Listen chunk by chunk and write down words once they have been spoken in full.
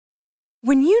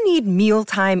When you need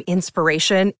mealtime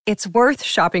inspiration, it's worth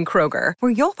shopping Kroger,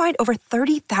 where you'll find over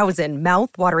 30,000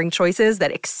 mouth-watering choices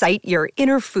that excite your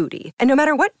inner foodie. And no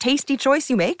matter what tasty choice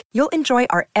you make, you'll enjoy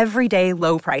our everyday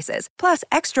low prices, plus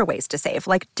extra ways to save,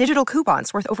 like digital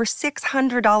coupons worth over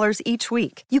 $600 each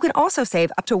week. You can also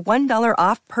save up to $1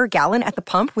 off per gallon at the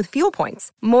pump with fuel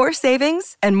points. More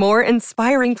savings and more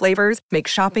inspiring flavors make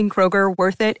shopping Kroger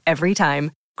worth it every time.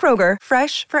 Kroger,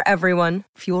 fresh for everyone.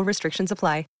 Fuel restrictions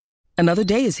apply. Another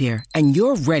day is here, and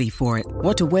you're ready for it.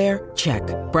 What to wear? Check.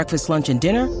 Breakfast, lunch, and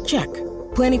dinner? Check.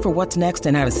 Planning for what's next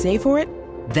and how to save for it?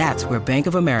 That's where Bank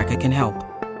of America can help.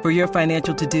 For your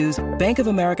financial to-dos, Bank of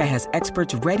America has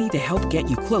experts ready to help get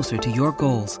you closer to your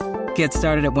goals. Get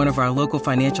started at one of our local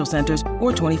financial centers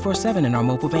or 24/7 in our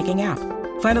mobile banking app.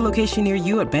 Find a location near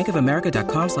you at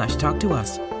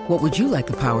bankofamerica.com/talktous. What would you like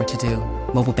the power to do?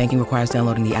 Mobile banking requires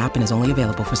downloading the app and is only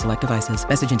available for select devices.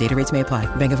 Message and data rates may apply.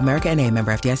 Bank of America N.A.,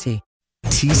 member FDIC.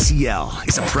 TCL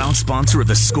is a proud sponsor of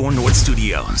the Score North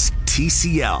Studios.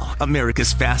 TCL,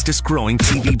 America's fastest growing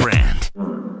TV brand.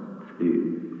 1,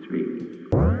 2,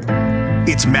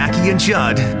 3. It's Mackie and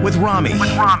Judd with Rami.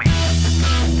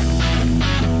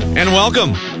 And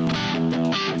welcome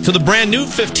to the brand new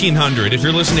 1500. If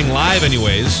you're listening live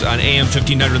anyways on AM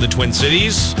 1500 in the Twin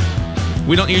Cities,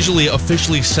 we don't usually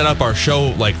officially set up our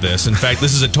show like this. In fact,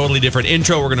 this is a totally different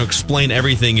intro. We're going to explain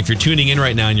everything. If you're tuning in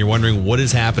right now and you're wondering what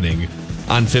is happening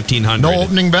on 1500. No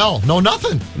opening bell. No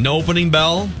nothing. No opening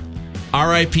bell.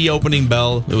 RIP opening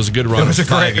bell. It was a good run. It was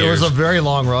It was a very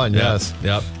long run, yes.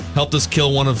 Yep. Helped us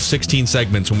kill one of 16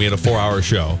 segments when we had a 4-hour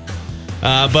show.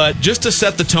 But just to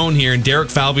set the tone here, and Derek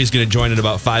Falvey is going to join in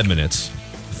about 5 minutes.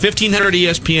 1500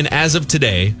 ESPN as of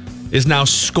today is now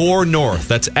Score North.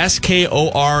 That's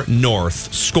SKOR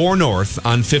North. Score North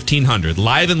on 1500.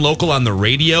 Live and local on the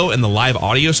radio and the live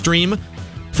audio stream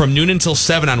from noon until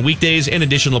 7 on weekdays, and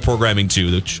additional programming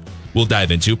too, which we'll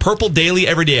dive into. Purple Daily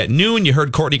every day at noon. You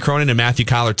heard Courtney Cronin and Matthew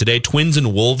Collar today. Twins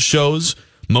and Wolves shows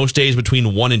most days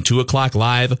between 1 and 2 o'clock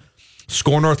live.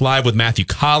 Score North live with Matthew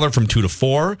Collar from 2 to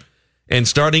 4. And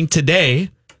starting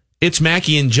today, it's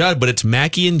Mackie and Judd, but it's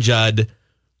Mackie and Judd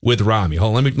with Rami.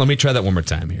 Hold on, let me try that one more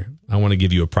time here. I want to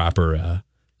give you a proper.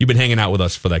 You've been hanging out with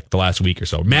us for like the last week or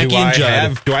so. Mackie and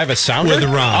Judd. Do I have a sounder? With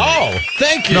Rami. Oh,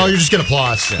 thank you. No, you just get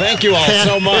applause. Thank you all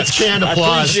so much. It's canned applause.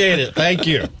 I appreciate it. Thank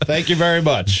you. Thank you very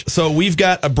much. So we've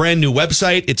got a brand new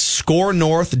website. It's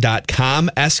scorenorth.com,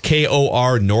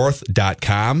 SKOR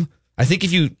North.com. I think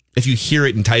if you hear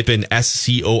it and type in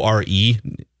SCORE,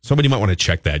 somebody might want to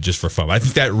check that just for fun. I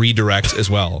think that redirects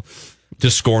as well.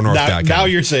 Just scorenorth.com. Now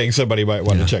you're saying somebody might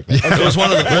want to check that. Okay. It was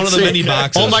one of the many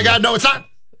boxes. Oh my God, no, it's not.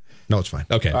 No, it's fine.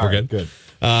 Okay, All we're right, good.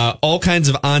 All kinds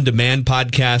of on-demand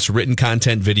podcasts, written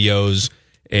content videos,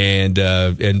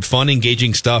 and fun,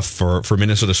 engaging stuff for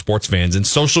Minnesota sports fans. And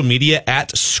social media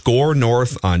at Score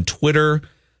North on Twitter,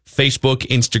 Facebook,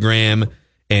 Instagram,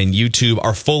 and YouTube.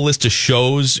 Our full list of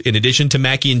shows, in addition to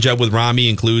Mackie and Judd with Rami,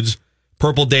 includes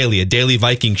Purple Daily, a daily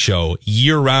Viking show,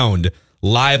 year-round,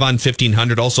 live on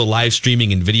 1500, also live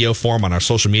streaming in video form on our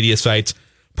social media sites.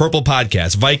 Purple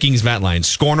Podcast, Vikings Ventline,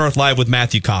 Score North Live with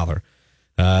Matthew Collar,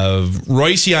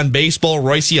 Royce on Baseball,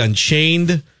 Royce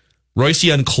Unchained, Royce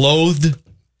Unclothed.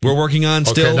 We're working on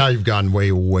still. Okay, now you've gone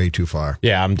way, way too far.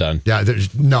 Yeah, I'm done. Yeah,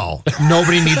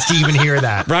 nobody needs to even hear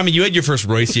that. Rami, you had your first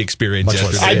Royce experience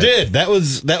yesterday. I did. That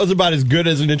was about as good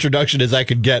as an introduction as I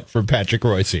could get from Patrick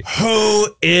Royce.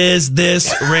 Who is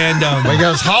this random? He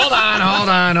goes, hold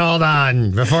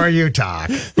on, before you talk.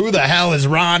 Who the hell is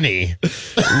Ronnie?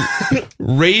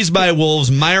 Raised by Wolves,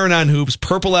 Myron on Hoops,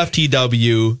 Purple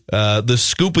FTW, The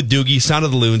Scoop with Doogie, Sound of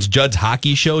the Loons, Judd's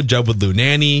Hockey Show, Judd with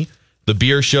Lunani, The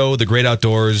Beer Show, The Great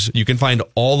Outdoors. You can find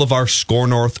all of our Score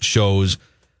North shows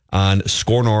on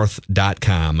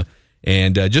scorenorth.com.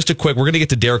 And just a quick, we're going to get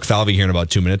to Derek Falvey here in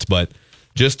about 2 minutes, but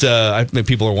just I think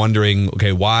people are wondering,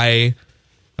 okay, why,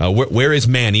 where is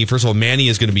Manny? First of all, Manny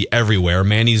is going to be everywhere.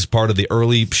 Manny's part of the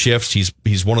early shifts.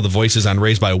 He's one of the voices on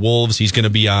Raised by Wolves. He's going to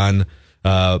be on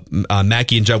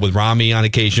Mackie and Judd with Rami on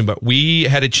occasion, but we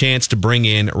had a chance to bring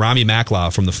in Rami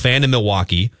Maklaw from The Fan in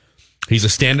Milwaukee. He's a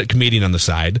stand-up comedian on the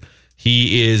side.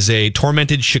 He is a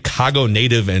tormented Chicago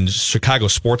native and Chicago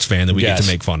sports fan that we get to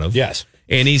make fun of. Yes.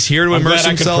 And he's here to I'm immerse glad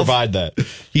himself. I can provide that.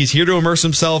 He's here to immerse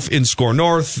himself in Score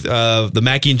North, the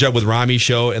Mackey and Judd with Rami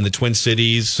show, and the Twin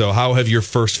Cities. So how have your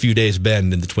first few days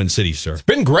been in the Twin Cities, sir? It's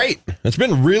been great. It's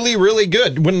been really, really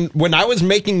good. When I was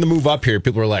making the move up here,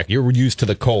 people were like, you're used to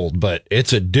the cold, but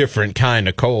it's a different kind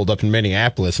of cold up in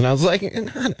Minneapolis. And I was like,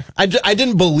 I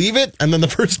didn't believe it. And then the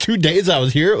first 2 days I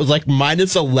was here, it was like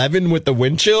minus 11 with the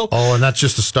wind chill. Oh, and that's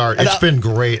just the start. It's been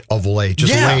great of late.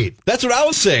 Just wait. That's what I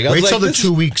was saying. I wait was till like, the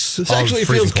 2 weeks. This actually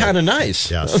feels kind of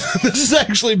nice. Yes. This has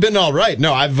actually been all right.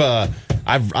 No,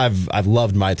 I've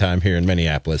loved my time here in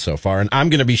Minneapolis so far, and I'm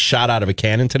going to be shot out of a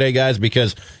cannon today, guys,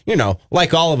 because,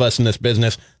 like all of us in this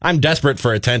business, I'm desperate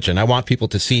for attention. I want people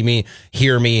to see me,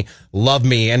 hear me, love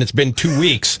me, and it's been 2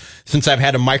 weeks since I've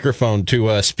had a microphone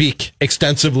to speak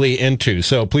extensively into,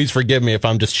 so please forgive me if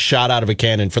I'm just shot out of a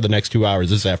cannon for the next 2 hours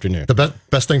this afternoon. The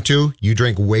best thing, too, you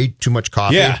drink way too much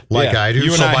coffee, I do. You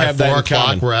and so I by have 4 that in o'clock,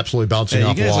 common. we're absolutely bouncing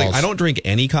off you guys, walls. I don't drink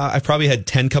any coffee. I've probably had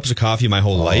 10 cups of coffee my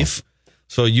whole life.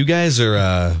 So you guys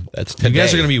are going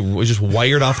to be just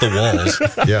wired off the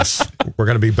walls. Yes, we're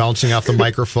going to be bouncing off the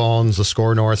microphones, the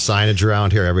Score North signage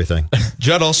around here, everything.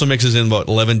 Judd also mixes in about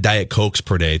 11 Diet Cokes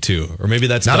per day too, or maybe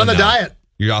that's not done on the now. diet.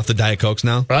 You're off the Diet Cokes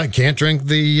now. I can't drink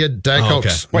the Diet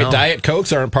Cokes. Wait, No. Diet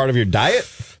Cokes aren't part of your diet?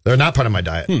 They're not part of my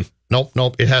diet.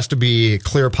 Nope. It has to be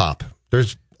clear pop.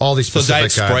 There's all these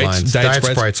specific guidelines. Diet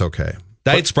Sprite's okay.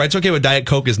 Diet Sprite's okay, but Diet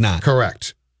Coke is not.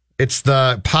 Correct. It's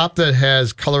the pop that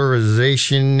has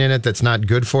colorization in it that's not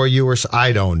good for you, or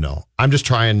I don't know. I'm just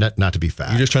trying not to be fat.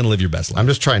 You're just trying to live your best life. I'm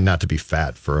just trying not to be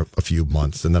fat for a few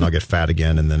months, and then I'll get fat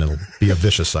again, and then it'll be a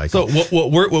vicious cycle. So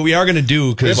what we are going to do,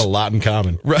 We because have a lot in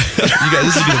common. you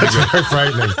guys, this is going to be great. Very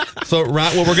frightening. So,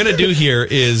 Ron, what we're going to do here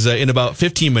is, in about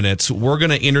 15 minutes, we're going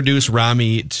to introduce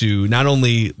Rami to not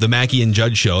only the Mackey and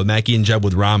Judd show, Mackey and Judd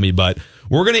with Rami, but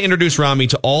we're going to introduce Rami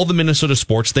to all the Minnesota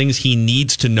sports things he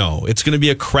needs to know. It's going to be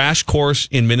a crash course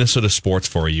in Minnesota sports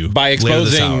for you. By later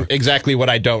this exposing hour. exactly what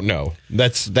I don't know.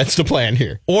 That's the plan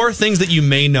here. Or things that you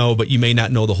may know, but you may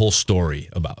not know the whole story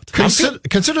about.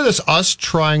 Consider this us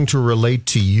trying to relate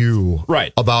to you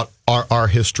about our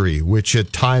history, which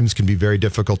at times can be very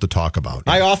difficult to talk about.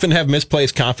 I often have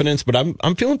misplaced confidence, but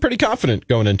I'm feeling pretty confident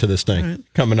going into this thing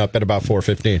coming up at about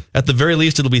 4:15. At the very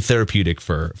least, it'll be therapeutic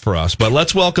for us. But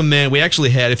let's welcome, man. We actually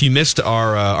had, if you missed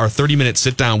our 30-minute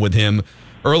sit-down with him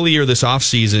earlier this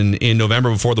offseason in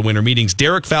November before the winter meetings,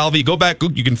 Derek Falvey, go back,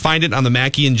 you can find it on the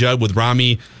Mackey and Judd with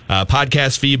Rami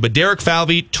podcast feed. But Derek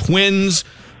Falvey, Twins,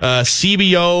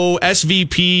 CBO,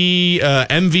 SVP,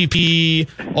 MVP,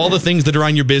 all the things that are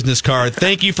on your business card.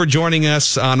 Thank you for joining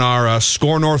us on our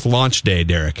Score North launch day,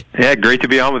 Derek. Yeah, great to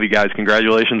be on with you guys.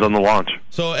 Congratulations on the launch.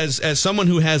 So as someone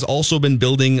who has also been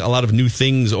building a lot of new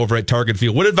things over at Target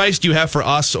Field, what advice do you have for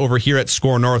us over here at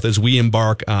Score North as we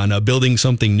embark on building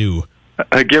something new?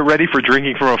 Get ready for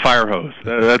drinking from a fire hose.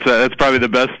 That's probably the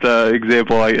best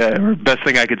example, or best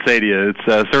thing I could say to you.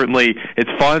 It's certainly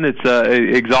it's fun. It's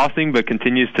exhausting, but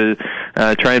continues to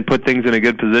try and put things in a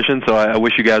good position. So I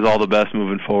wish you guys all the best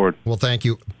moving forward. Well, thank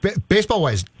you.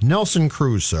 Baseball-wise, Nelson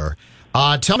Cruz, sir.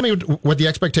 Tell me what the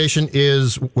expectation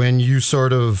is when you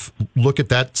sort of look at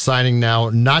that signing now,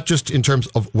 not just in terms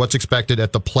of what's expected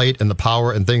at the plate and the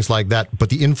power and things like that, but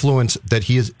the influence that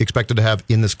he is expected to have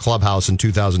in this clubhouse in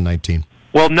 2019.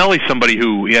 Well, Nelly's somebody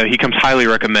who, he comes highly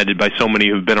recommended by so many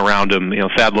who've been around him.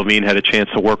 Thad Levine had a chance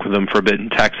to work with him for a bit in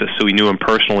Texas, so we knew him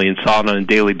personally and saw him on a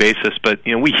daily basis. But,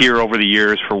 we hear over the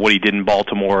years for what he did in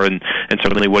Baltimore and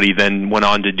certainly what he then went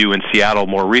on to do in Seattle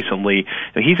more recently.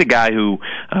 And he's a guy who,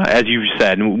 as you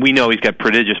said, and we know he's got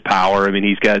prodigious power. I mean,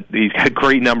 he's got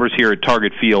great numbers here at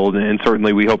Target Field, and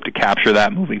certainly we hope to capture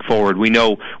that moving forward. We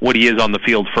know what he is on the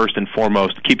field first and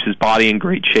foremost, keeps his body in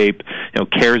great shape,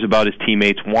 cares about his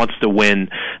teammates, wants to win.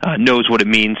 Knows what it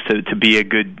means to be a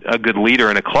good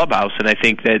leader in a clubhouse, and I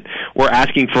think that we're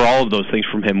asking for all of those things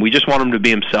from him. We just want him to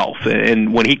be himself,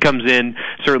 and when he comes in,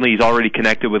 certainly he's already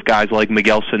connected with guys like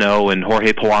Miguel Sano and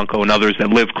Jorge Polanco and others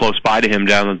that live close by to him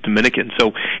down in the Dominican.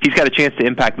 So he's got a chance to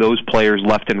impact those players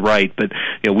left and right. But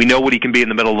we know what he can be in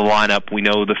the middle of the lineup. We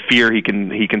know the fear he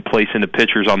can place into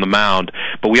pitchers on the mound,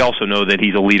 but we also know that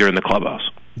he's a leader in the clubhouse.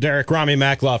 Derek, Rami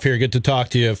Makloff here. Good to talk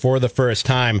to you for the first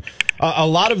time. A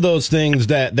lot of those things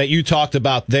that you talked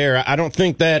about there, I don't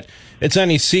think that it's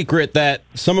any secret that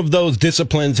some of those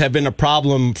disciplines have been a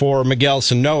problem for Miguel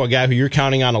Sano, a guy who you're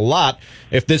counting on a lot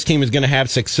if this team is going to have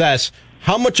success.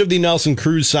 How much of the Nelson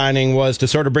Cruz signing was to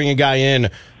sort of bring a guy in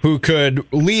who could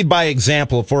lead by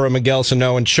example for a Miguel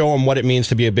Sano and show him what it means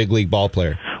to be a big league ball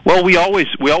player? Well, we always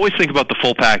think about the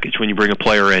full package when you bring a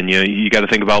player in. You got to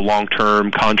think about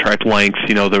long-term contract length,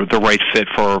 the right fit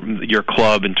for your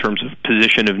club in terms of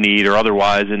position of need or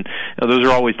otherwise, and those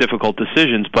are always difficult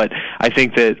decisions. But I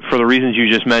think that for the reasons you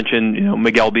just mentioned,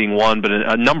 Miguel being one, but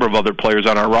a number of other players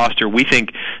on our roster, we think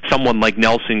someone like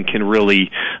Nelson can really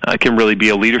be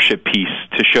a leadership piece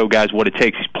to show guys what it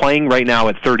takes. He's playing right now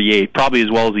at 38, probably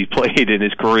as well as he played in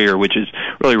his career, which is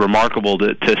really remarkable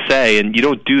to say. And you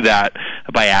don't do that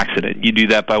by accident. You do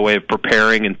that by way of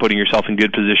preparing and putting yourself in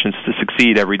good positions to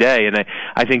succeed every day. And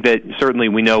I think that certainly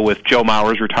we know with Joe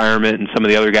Mauer's retirement and some of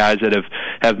the other guys that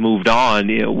have moved on,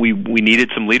 we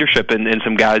needed some leadership and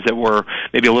some guys that were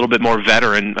maybe a little bit more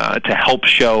veteran to help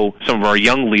show some of our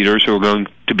young leaders who are going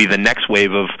to be the next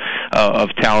wave of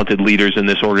talented leaders in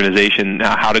this organization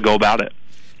how to go about it.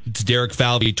 It's Derek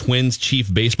Falvey, Twins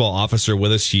Chief Baseball Officer,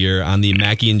 with us here on the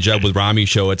Mackey and Judd with Rami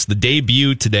show. It's the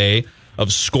debut today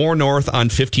of Score North on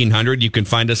 1500. You can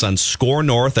find us on Score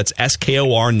North. That's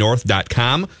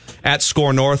SKORNorth.com. At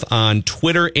Score North on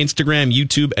Twitter, Instagram,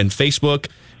 YouTube, and Facebook.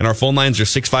 And our phone lines are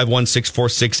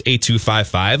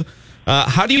 651-646-8255.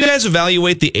 How do you guys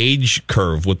evaluate the age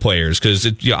curve with players? Because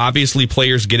obviously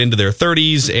players get into their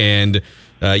 30s and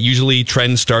usually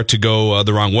trends start to go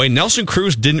the wrong way. Nelson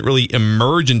Cruz didn't really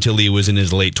emerge until he was in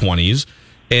his late 20s.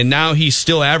 And now he's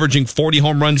still averaging 40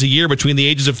 home runs a year between the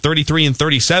ages of 33 and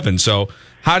 37. So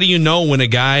how do you know when a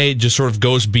guy just sort of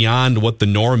goes beyond what the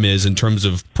norm is in terms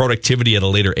of productivity at a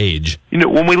later age?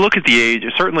 When we look at the age,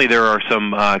 certainly there are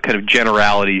some kind of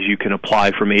generalities you can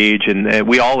apply from age, and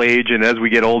we all age, and as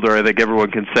we get older, I think everyone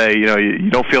can say,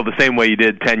 you don't feel the same way you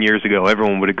did 10 years ago.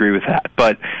 Everyone would agree with that.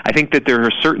 But I think that there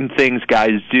are certain things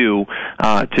guys do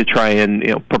to try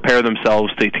and prepare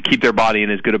themselves to keep their body in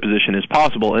as good a position as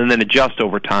possible, and then adjust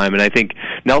over time. And I think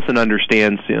Nelson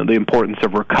understands the importance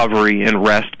of recovery and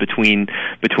rest between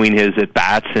his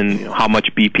at-bats and how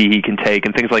much BP he can take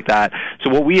and things like that. So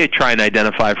what we try and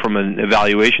identify from an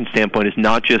evaluation standpoint is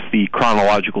not just the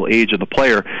chronological age of the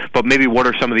player, but maybe what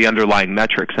are some of the underlying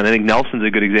metrics. And I think Nelson's a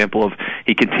good example of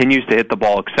he continues to hit the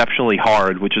ball exceptionally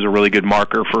hard, which is a really good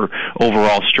marker for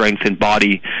overall strength and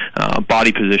body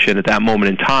position at that moment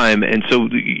in time. And so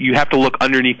you have to look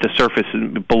underneath the surface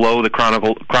and below the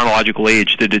chronological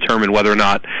age to determine whether or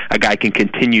not a guy can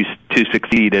continue to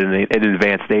succeed at an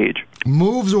advanced age.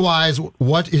 Moves-wise,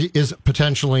 what is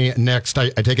potentially next? I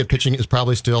take it pitching is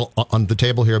probably still on the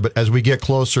table here, but as we get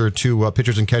closer to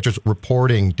pitchers and catchers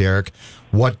reporting, Derek,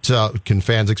 what can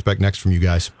fans expect next from you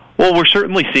guys? Well, we're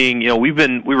certainly seeing, we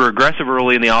were aggressive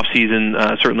early in the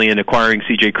offseason, certainly in acquiring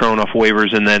C.J. Cron off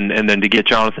waivers, and then to get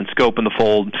Jonathan Schoop in the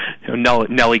fold.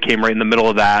 Nelly came right in the middle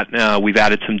of that. We've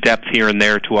added some depth here and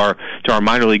there to our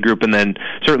minor league group, and then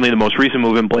certainly the most recent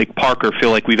move in Blake Parker,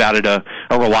 feel like we've added a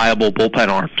reliable bullpen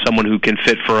arm, someone who can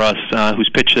fit for us,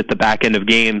 who's pitched at the back end of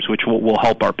games, which will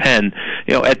help our pen.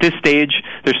 At this stage,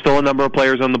 there's still a number of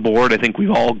players on the board. I think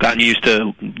we've all gotten used to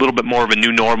a little bit more of a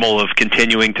new normal of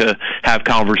continuing to have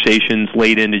conversations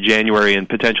late into January and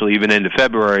potentially even into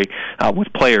February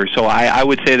with players. So I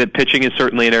would say that pitching is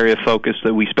certainly an area of focus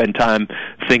that we spend time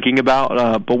thinking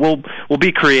about. But we'll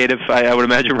be creative. I would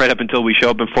imagine right up until we show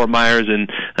up in Fort Myers and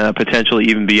potentially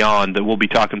even beyond, that we'll be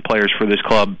talking players for this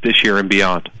club this year and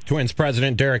beyond. Twins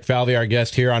president Derek Falvey, our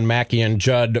guest here on Mackey and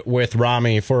Judd with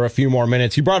Rami for a few more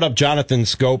minutes. You brought up Jonathan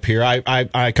Schoop here.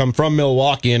 I come from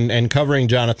Milwaukee and covering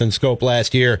Jonathan Schoop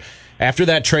last year. After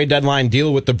that trade deadline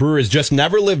deal with the Brewers, just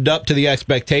never lived up to the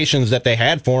expectations that they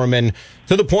had for him, and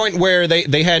to the point where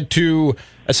they had to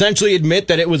essentially admit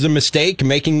that it was a mistake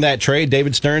making that trade.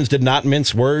 David Stearns did not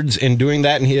mince words in doing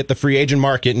that, and he hit the free agent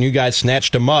market, and you guys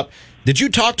snatched him up. Did you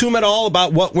talk to him at all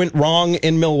about what went wrong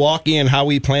in Milwaukee and how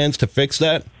he plans to fix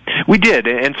that? We did,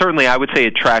 and certainly I would say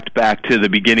it tracked back to the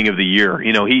beginning of the year.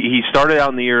 He started out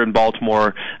in the year in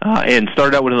Baltimore and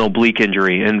started out with an oblique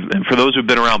injury. And for those who've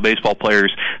been around baseball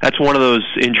players, that's one of those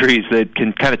injuries that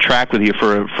can kind of track with you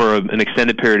for an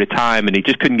extended period of time, and he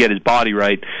just couldn't get his body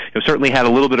right. Certainly had a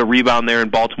little bit of rebound there in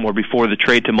Baltimore before the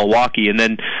trade to Milwaukee, and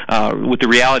then with the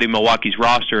reality of Milwaukee's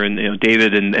roster, and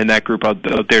David and that group out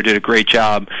there did a great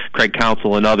job, Craig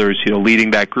Counsell and others,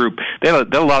 leading that group. They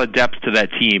had a lot of depth to that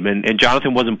team, and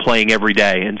Jonathan wasn't playing every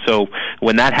day, and so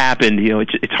when that happened,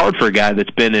 it's hard for a guy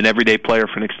that's been an everyday player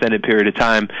for an extended period of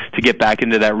time to get back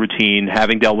into that routine,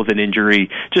 having dealt with an injury.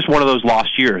 Just one of those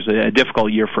lost years, a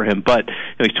difficult year for him. But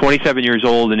he's 27 years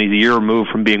old, and he's a year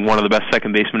removed from being one of the best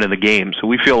second basemen in the game. So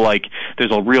we feel like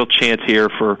there's a real chance here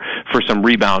for some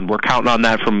rebound. We're counting on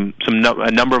that from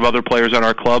a number of other players on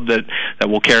our club that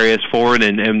will carry us forward,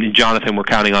 and Jonathan, we're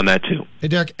counting on that too. Hey,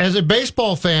 Derek, as a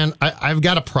baseball fan, I've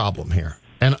got a problem here.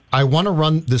 And I want to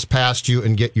run this past you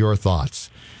and get your thoughts.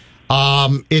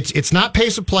 It's not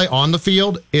pace of play on the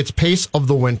field; it's pace of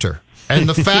the winter. And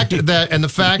the fact that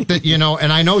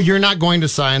and I know you're not going to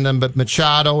sign them, but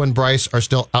Machado and Bryce are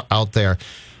still out there.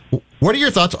 What are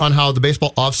your thoughts on how the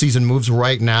baseball offseason moves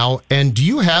right now? And do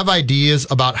you have ideas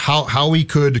about how we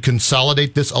could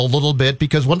consolidate this a little bit?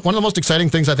 Because one of the most exciting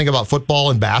things I think about football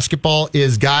and basketball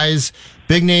is guys,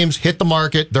 big names, hit the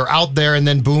market, they're out there, and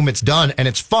then boom, it's done, and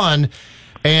it's fun.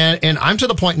 And I'm to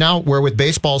the point now where with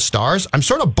baseball stars, I'm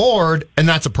sort of bored, and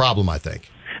that's a problem, I think.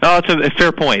 Oh, it's a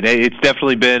fair point. It's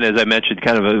definitely been, as I mentioned,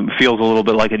 kind of feels a little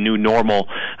bit like a new normal.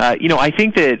 I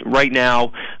think that right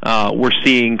now we're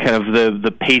seeing kind of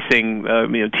the pacing,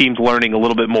 teams learning a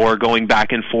little bit more, going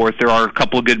back and forth. There are a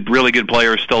couple of really good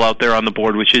players still out there on the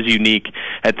board, which is unique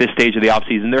at this stage of the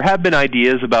offseason. There have been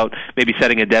ideas about maybe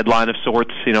setting a deadline of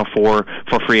sorts, for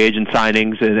free agent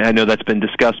signings, and I know that's been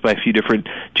discussed by a few different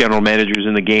general managers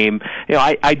in the game.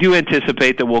 I do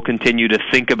anticipate that we'll continue to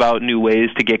think about new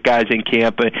ways to get guys in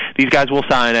camp. These guys will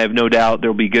sign. I have no doubt there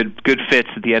will be good fits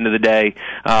at the end of the day.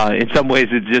 In some ways,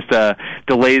 it just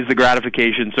delays the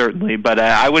gratification, certainly. But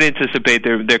I would anticipate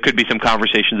there could be some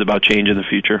conversations about change in the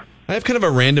future. I have kind of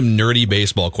a random nerdy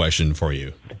baseball question for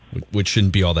you, which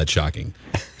shouldn't be all that shocking.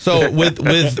 So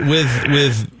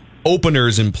with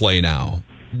openers in play now,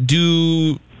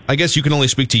 I guess you can only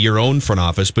speak to your own front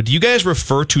office, but do you guys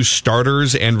refer to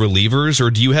starters and relievers, or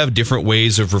do you have different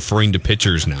ways of referring to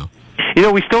pitchers now?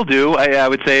 We still do. I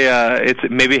would say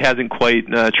it maybe hasn't quite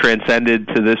transcended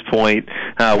to this point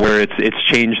where it's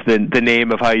changed the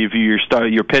name of how you view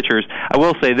your pitchers. I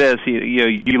will say this: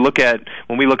 you look at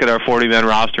when we look at our 40-man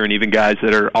roster and even guys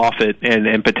that are off it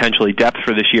and potentially depth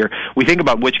for this year, we think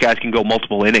about which guys can go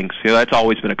multiple innings. That's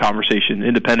always been a conversation,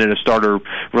 independent of starter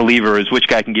reliever, is which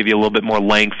guy can give you a little bit more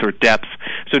length or depth.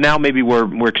 So now maybe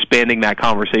we're expanding that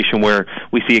conversation where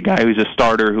we see a guy who's a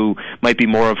starter who might be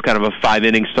more of kind of a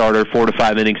 5-inning starter, 4 to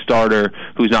 5 inning starter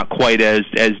who's not quite as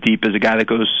deep as a guy that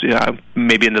goes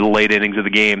maybe into the late innings of the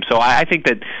game. So I think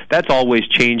that's always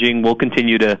changing. We'll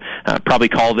continue to probably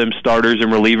call them starters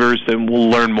and relievers, and we'll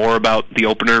learn more about the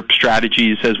opener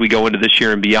strategies as we go into this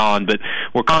year and beyond. But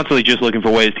we're constantly just looking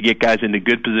for ways to get guys into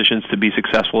good positions to be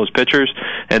successful as pitchers,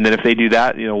 and then if they do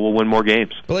that, we'll win more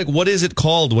games. But what is it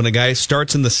called when a guy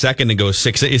starts in the second and goes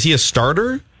 6? Is he a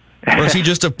starter, or is he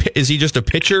just a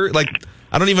pitcher?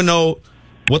 I don't even know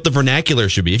what the vernacular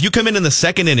should be. If you come in the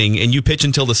second inning and you pitch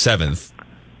until the 7th,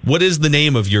 what is the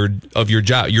name of your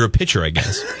job? You're a pitcher, I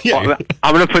guess. Well,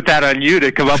 I'm going to put that on you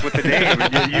to come up with the name,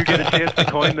 and you get a chance to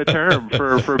coin the term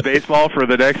for baseball for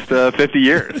the next 50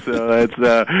 years. So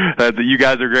it's you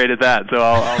guys are great at that. So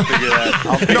I'll figure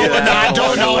that. No, we're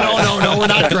not. No, we're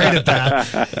not great at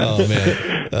that. Oh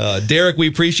man, Derek, we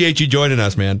appreciate you joining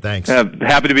us, man. Thanks.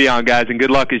 Happy to be on, guys, and good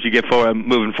luck as you get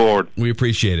moving forward. We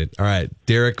appreciate it. All right,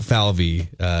 Derek Falvey,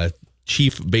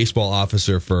 Chief Baseball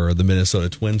Officer for the Minnesota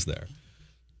Twins. There.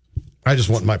 I just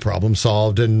want my problem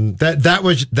solved, and that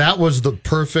was the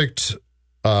perfect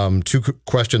 2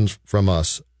 questions from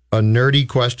us: a nerdy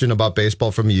question about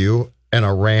baseball from you, and a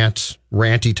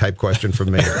ranty type question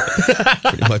from me.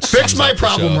 Pretty much fix my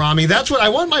problem, Rami. That's what I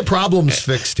want. My problems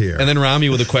fixed here. And then Rami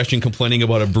with a question complaining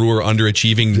about a Brewer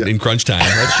underachieving in crunch time.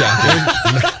 That's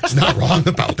shocking. It's not wrong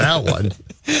about that one.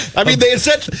 I mean,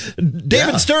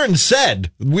 David Stern said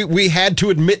we had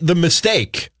to admit the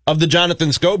mistake of the Jonathan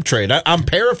Schoop trade. I'm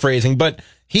paraphrasing, but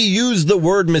he used the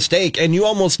word mistake, and you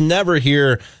almost never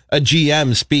hear a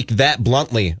GM speak that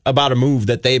bluntly about a move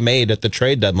that they made at the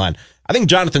trade deadline. I think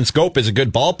Jonathan Schoop is a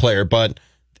good ball player, but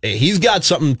he's got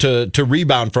something to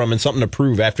rebound from and something to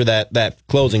prove after that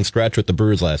closing stretch with the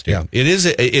Brewers last year. Yeah,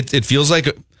 it feels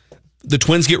like the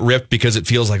Twins get ripped because it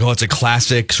feels like, it's a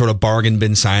classic sort of bargain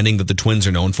bin signing that the Twins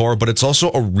are known for, but it's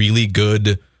also a really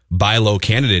good buy low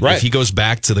candidate. Right. If he goes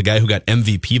back to the guy who got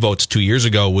MVP votes 2 years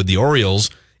ago with the Orioles,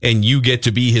 and you get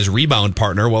to be his rebound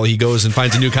partner while he goes and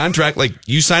finds a new contract,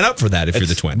 you sign up for that if you're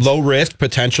the Twins. Low risk,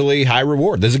 potentially high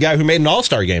reward. There's a guy who made an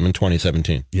All-Star game in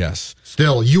 2017. Yes.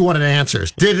 Still, you wanted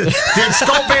answers. Did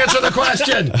Schoop answer the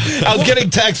question? I was getting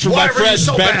texts from my friends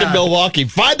back in Milwaukee.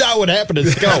 Find out what happened to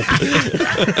Schoop.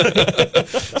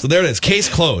 So there it is. Case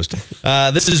closed.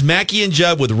 This is Mackie and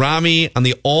Judd with Rami on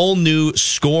the all-new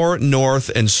Score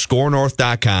North and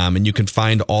ScoreNorth.com, and you can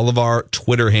find all of our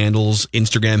Twitter handles,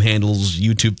 Instagram handles,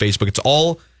 YouTube, Facebook. It's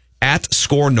all at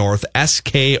Score North,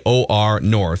 SKOR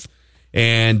North.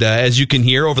 And as you can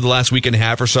hear over the last week and a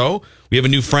half or so, we have a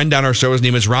new friend on our show. His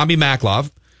name is Rami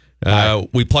Maklov.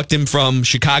 We plucked him from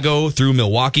Chicago through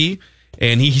Milwaukee,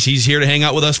 and he's here to hang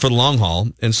out with us for the long haul.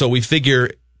 And so we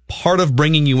figure part of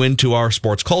bringing you into our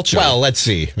sports culture. Well, let's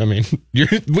see. I mean,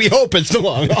 we hope it's the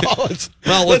long haul.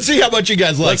 Let's see how much you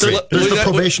guys like it. There's the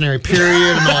probationary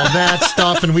period and all that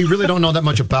stuff, and we really don't know that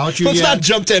much about you Let's yet. not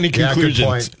jump to any conclusions. Yeah, good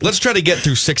point. Let's try to get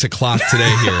through 6 o'clock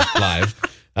today here live.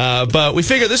 But we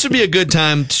figure this would be a good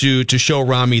time to show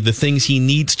Rami the things he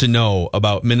needs to know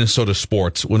about Minnesota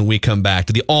sports when we come back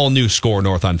to the all-new Score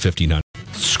North on 1500.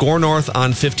 Score North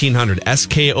on 1500.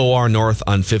 SKOR North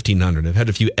on 1500. I've had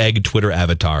a few egg Twitter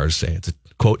avatars say it's a,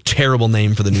 quote, terrible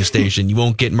name for the new station. You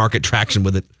won't get market traction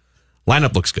with it.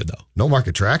 Lineup looks good, though. No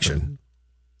market traction.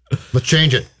 Let's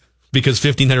change it. Because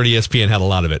 1500 ESPN had a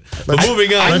lot of it. But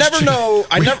moving on. I never know.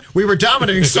 We were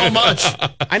dominating so much.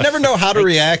 I never know how to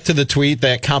react to the tweet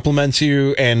that compliments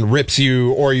you and rips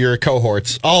you or your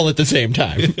cohorts all at the same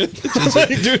time.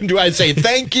 Do I say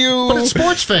thank you? But it's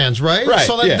sports fans, right? Right,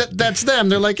 So that's them.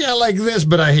 They're like, yeah, I like this,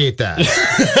 but I hate that.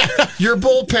 Your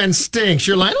bullpen stinks.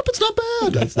 Your lineup, it's not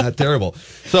bad. That's not terrible.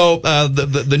 So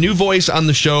the new voice on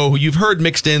the show, who you've heard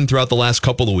mixed in throughout the last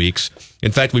couple of weeks.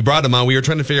 In fact, we brought him on. We were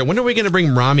trying to figure out when are we going to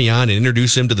bring Rami on and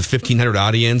introduce him to the 1500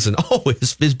 audience. And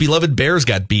his beloved Bears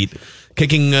got beat,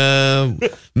 kicking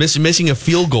missing a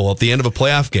field goal at the end of a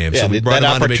playoff game. Yeah, so we brought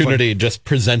that him on opportunity just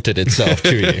presented itself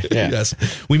to you. Yeah. Yes,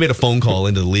 we made a phone call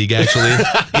into the league actually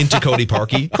into Cody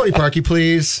Parkey. Cody Parkey,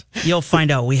 please. You'll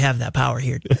find out we have that power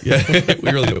here. Yeah,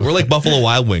 we really do. We're like Buffalo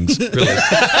Wild Wings, really.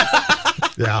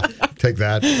 Yeah, take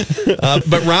that.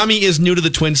 But Rami is new to the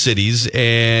Twin Cities,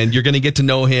 and you're going to get to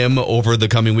know him over the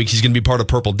coming weeks. He's going to be part of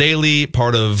Purple Daily,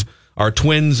 part of our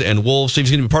Twins and Wolves. So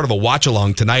he's going to be part of a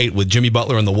watch-along tonight with Jimmy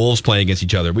Butler and the Wolves playing against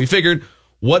each other. We figured,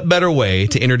 what better way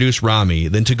to introduce Rami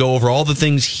than to go over all the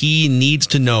things he needs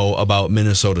to know about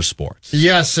Minnesota sports?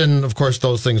 Yes, and of course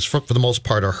those things, for the most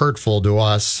part, are hurtful to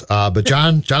us. But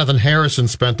Jonathan Harrison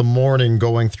spent the morning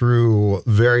going through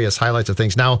various highlights of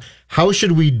things. Now, how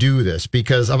should we do this?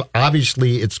 Because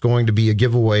obviously it's going to be a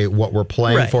giveaway what we're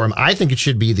playing for him. I think it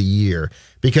should be the year,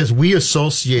 because we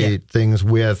associate things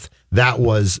with that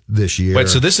was this year. Wait,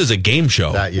 so this is a game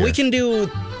show? That year. We can do...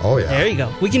 Oh, yeah. There you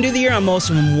go. We can do the year on most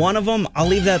of them. One of them, I'll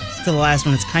leave that to the last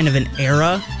one. It's kind of an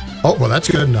era Oh, well, that's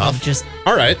good enough. of just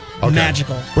All right.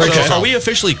 magical. So are we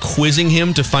officially quizzing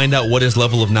him to find out what his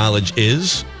level of knowledge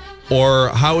is? Or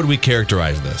how would we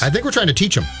characterize this? I think we're trying to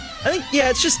teach him. I think,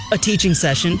 it's just a teaching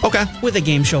session. Okay. With a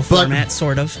game show format,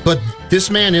 sort of. But this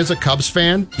man is a Cubs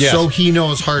fan, Yes. so he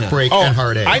knows heartbreak and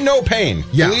heartache. I know pain.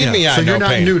 Yeah. Believe Yeah. me, I So know you're not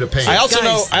pain. new to pain. I also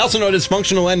Guys. know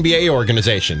dysfunctional NBA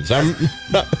organizations.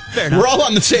 We're all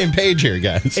on the same page here,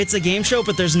 guys. It's a game show,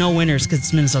 but there's no winners because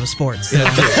it's Minnesota sports.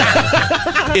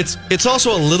 It's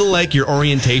also a little like your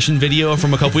orientation video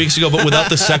from a couple weeks ago, but without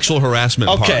the sexual harassment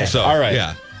Okay, part. So, all right.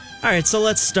 Yeah. All right, so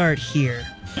let's start here.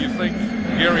 Do you think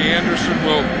Gary Anderson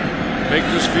will make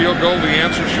this field goal? The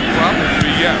answer should probably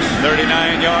be yes.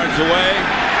 39 yards away,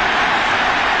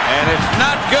 and it's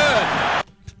not good.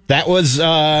 That was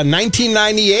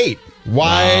 1998.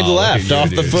 Wide Wow, left look at off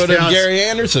you, the dude. foot Yes. of Gary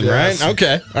Anderson, Yes. right?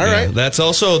 Okay. All Yeah, right. that's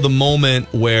also the moment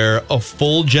where a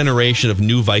full generation of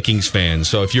new Vikings fans.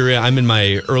 So if I'm in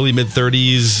my early mid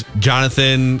 30s,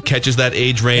 Jonathan catches that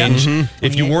age range.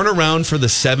 If you weren't around for the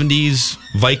 70s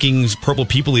Vikings Purple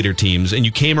People Eater teams and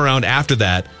you came around after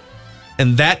that,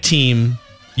 and that team,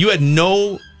 you had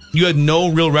no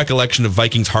real recollection of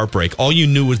Vikings heartbreak. All you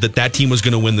knew was that team was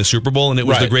going to win the Super Bowl, and it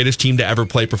was the Right. greatest team to ever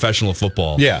play professional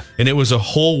football. Yeah. And it was a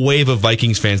whole wave of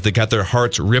Vikings fans that got their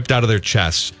hearts ripped out of their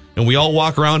chests. And we all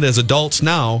walk around as adults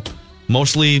now,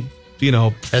 mostly,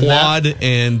 flawed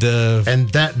and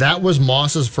that was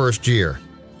Moss's first year.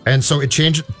 And so it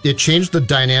changed the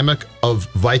dynamic of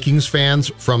Vikings fans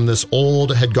from this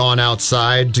old, had gone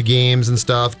outside to games and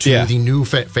stuff, to the new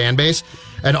fan base.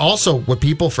 And also, what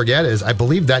people forget is, I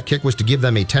believe that kick was to give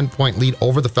them a 10-point lead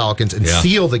over the Falcons and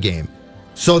seal the game.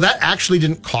 So that actually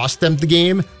didn't cost them the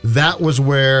game. That was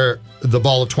where the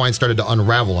ball of twine started to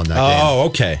unravel on that game. Oh,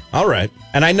 okay. All right.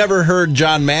 And I never heard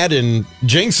John Madden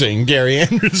jinxing Gary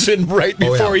Anderson right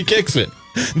before he kicks it.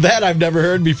 That I've never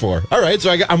heard before. All right,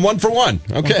 so I'm 1 for 1.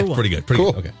 Okay. pretty good. Pretty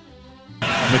Cool. good. Okay.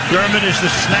 McDermott is the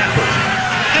snapper,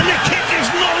 and the kick is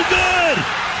no good.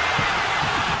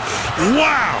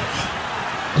 Wow.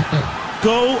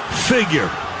 Go figure.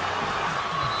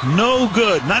 No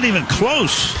good. Not even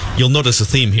close. You'll notice a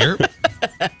theme here.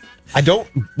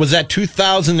 Was that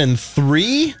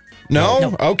 2003?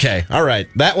 No? Okay. All right.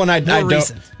 That one I don't.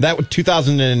 recent. That was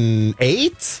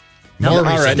 2008? No, All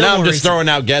right. still Now I'm more just recent. throwing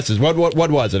out guesses. What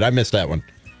was it? I missed that one.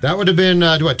 That would have been,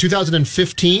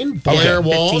 2015? Blair Okay.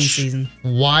 Walsh, 15 season.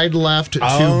 wide left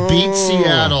to beat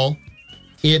Seattle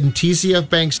in TCF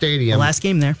Bank Stadium. The last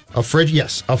game there. A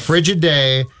frigid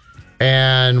day.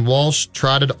 And Walsh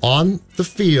trotted on the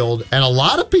field, and a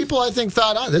lot of people, I think,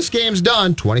 thought, this game's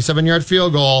done. 27-yard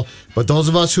field goal. But those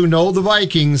of us who know the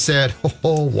Vikings said,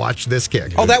 watch this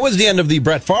kick. Oh, that was the end of the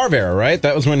Brett Favre era, right?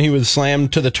 That was when he was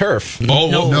slammed to the turf.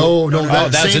 No.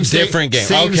 That's a different game.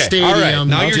 Same stadium. All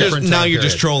right. Now you're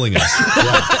just trolling us.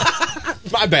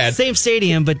 My bad. Same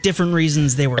stadium, but different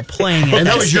reasons they were playing it. And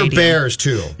that was your Bears,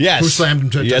 too. Yes. Who slammed him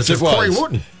to the Yes, it was. Corey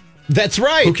Wooden. That's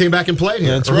right. Who came back and played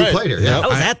here. That's right. Who played here. Yeah. I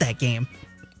was at that game.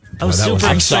 I was that was-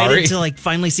 super I'm excited to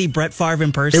finally see Brett Favre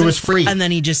in person. It was free. And then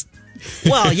he just,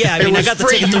 I got the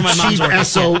ticket through my mom's cheap work.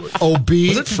 SOB.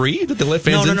 Was it free? Did they let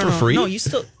fans in for free? No, you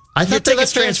still. I your thought they let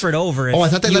tickets fans- transferred over. I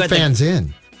thought they let fans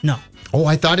in. No. Oh,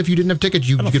 I thought if you didn't have tickets,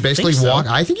 you could basically think so. walk.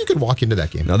 I think you could walk into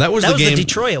that game. No, that was That the was game. the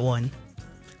Detroit one.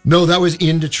 No, that was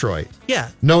in Detroit. Yeah.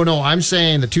 No, I'm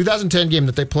saying the 2010 game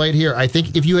that they played here, I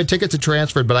think if you had tickets, it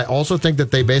transferred, but I also think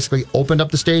that they basically opened up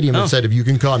the stadium and said, if you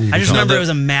can come, you can I just come. remember it was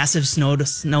a massive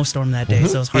snowstorm that day,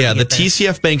 so it was hard to the get there.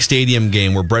 TCF Bank Stadium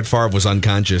game where Brett Favre was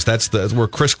unconscious. That's where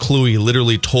Chris Kluwe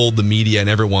literally told the media and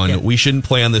everyone, we shouldn't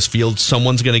play on this field.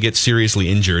 Someone's going to get seriously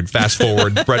injured. Fast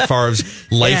forward, Brett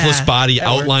Favre's lifeless body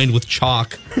outlined with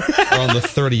chalk on the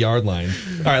 30-yard line.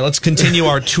 All right, let's continue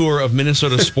our tour of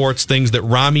Minnesota sports, things that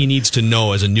Rami needs to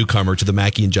know as a newcomer to the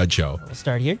Mackey and Judd Show. We'll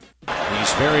start here.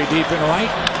 He's very deep in right.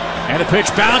 And a pitch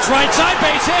bounce right side,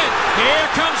 base hit. Here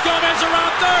comes Gomez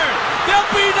around third. There'll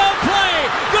be no play.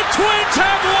 The Twins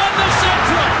have won the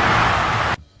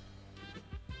Central.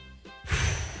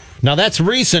 Now, that's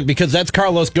recent because that's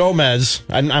Carlos Gomez.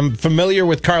 I'm familiar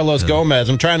with Carlos Gomez.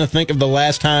 I'm trying to think of the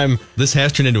last time. This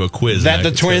has turned into a quiz. That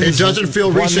the Twins. It doesn't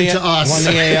feel recent to us. Won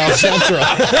the AL Central.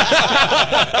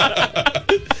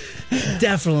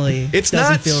 Definitely. It's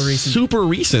doesn't not feel recent. super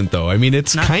recent, though. I mean,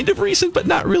 it's kind of recent, but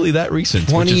not really that recent.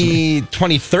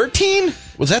 2013?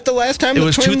 Was that the last time It the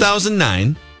was Twins?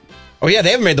 2009. Oh, yeah,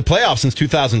 they haven't made the playoffs since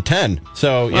 2010.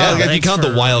 So, yeah. Well, if you count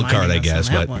the wild card, I guess.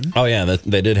 But Oh, yeah,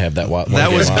 they did have that wild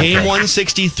that was wild game card.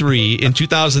 163 in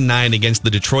 2009 against the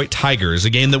Detroit Tigers, a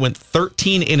game that went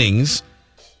 13 innings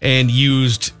and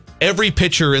used every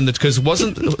pitcher in the, because it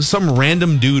wasn't some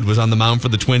random dude was on the mound for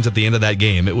the Twins at the end of that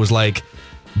game. It was like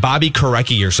Bobby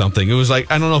Korecki or something. It was like,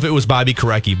 I don't know if it was Bobby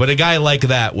Korecki, but a guy like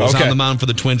that was on the mound for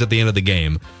the Twins at the end of the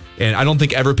game. And I don't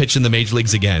think ever pitched in the major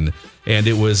leagues again. And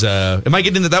it was, am I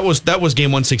getting into that? Was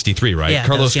game 163, right? Yeah,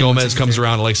 Carlos game Gomez 163. comes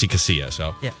around, Alexi Casilla.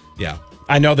 So, yeah.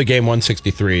 I know the game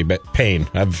 163, but pain.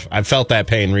 I've felt that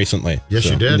pain recently. Yes,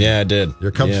 you did. Yeah, I did.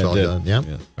 Your Cubs felt did. that. Yeah. All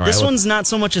right, This one's not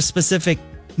so much a specific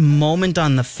moment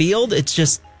on the field. It's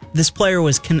just this player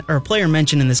player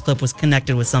mentioned in this clip was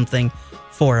connected with something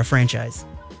for a franchise.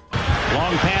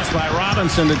 Long pass by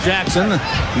Robinson to Jackson.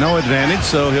 No advantage,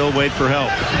 so he'll wait for help.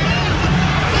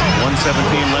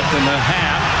 1:17 left in the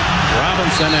half.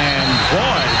 Robinson and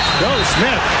boy, Joe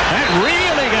Smith. That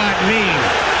really got mean.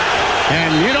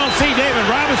 And you don't see David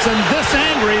Robinson this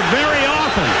angry very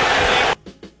often.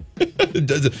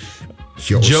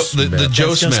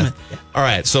 Joe Smith. Smith. All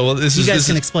right, so this You is guys this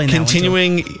can is explain that one, too.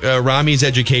 continuing Rami's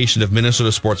education of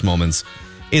Minnesota sports moments.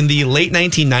 In the late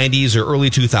 1990s or early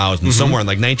 2000s, somewhere in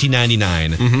like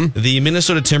 1999, the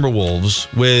Minnesota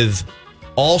Timberwolves, with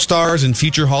all-stars and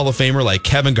future Hall of Famer like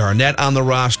Kevin Garnett on the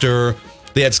roster,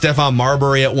 they had Stephon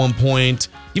Marbury at one point,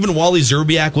 even Wally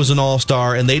Zerbiak was an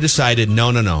all-star, and they decided,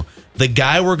 no. The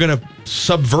guy we're going to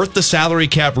subvert the salary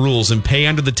cap rules and pay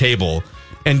under the table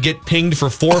and get pinged for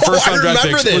 4 first-round draft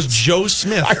picks was Joe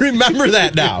Smith. I remember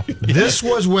that now. This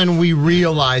was when we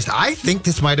realized, I think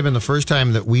this might have been the first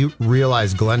time that we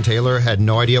realized Glenn Taylor had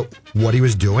no idea what he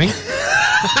was doing.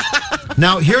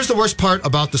 Now, here's the worst part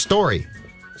about the story.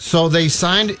 So they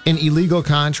signed an illegal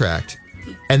contract,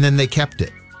 and then they kept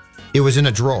it. It was in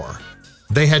a drawer.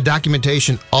 They had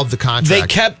documentation of the contract. They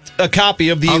kept a copy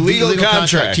of the illegal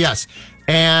contract. Yes.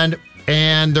 And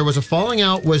there was a falling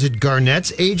out. Was it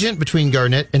Garnett's agent, between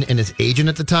Garnett and his agent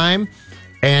at the time?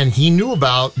 And he knew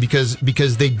about, because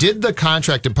they did the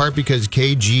contract in part because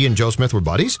KG and Joe Smith were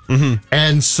buddies.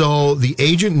 And so the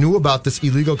agent knew about this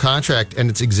illegal contract and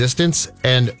its existence,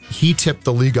 and he tipped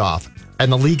the league off.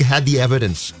 And the league had the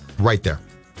evidence right there.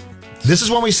 This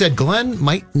is when we said Glenn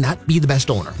might not be the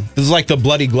best owner. This is like the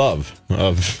bloody glove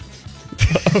of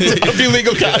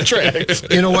illegal contracts.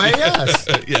 In a way, yes.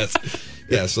 Yes.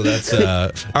 Yeah, so that's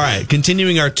all right.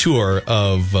 Continuing our tour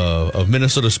of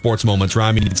Minnesota sports moments,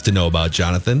 Rami needs to know about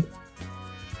Jonathan.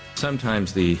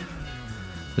 Sometimes as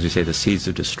you say, the seeds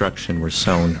of destruction were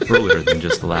sown earlier than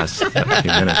just the last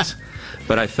few minutes.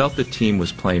 But I felt the team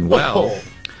was playing well,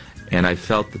 and I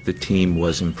felt that the team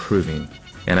was improving,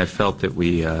 and I felt that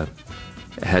we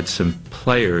had some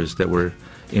players that were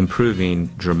improving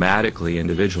dramatically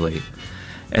individually.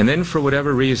 And then for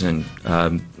whatever reason,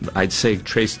 I'd say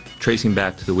tracing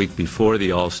back to the week before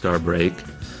the All-Star break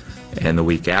and the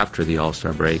week after the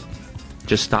All-Star break,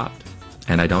 just stopped.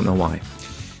 And I don't know why.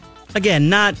 Again,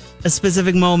 not a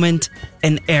specific moment,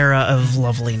 an era of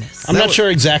loveliness. I'm not sure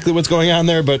exactly what's going on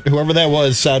there, but whoever that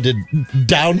was sounded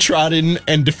downtrodden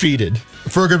and defeated.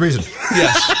 For a good reason.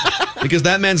 Yes. Because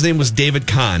that man's name was David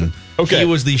Kahn. Okay. He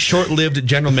was the short-lived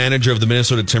general manager of the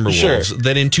Minnesota Timberwolves. Sure.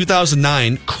 That in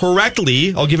 2009,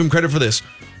 correctly, I'll give him credit for this,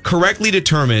 correctly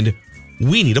determined,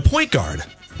 we need a point guard.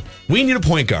 We need a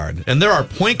point guard. And there are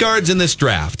point guards in this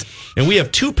draft. And we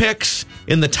have 2 picks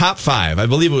in the top 5. I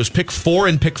believe it was pick 4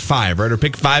 and pick 5, right? Or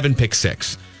pick 5 and pick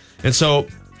 6. And so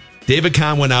David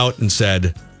Kahn went out and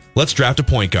said, let's draft a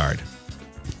point guard.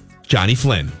 Johnny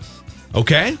Flynn.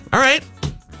 Okay. All right.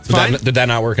 Fine. Did that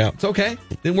not work out? It's okay.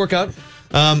 Didn't work out.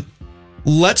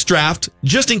 Let's draft,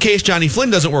 just in case Johnny Flynn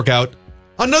doesn't work out,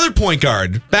 another point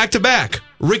guard, back-to-back,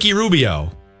 Ricky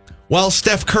Rubio. While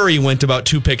Steph Curry went about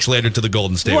 2 picks later to the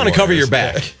Golden State Warriors. You want to cover your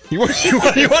back. You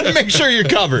want to make sure you're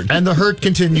covered. And the hurt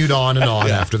continued on and on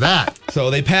after that.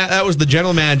 So that was the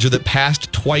general manager that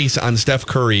passed twice on Steph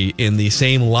Curry in the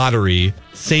same lottery,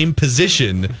 same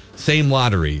position, same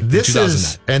lottery. This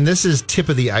is tip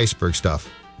of the iceberg stuff.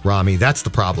 Rami, that's the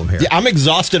problem here. Yeah, I'm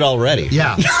exhausted already.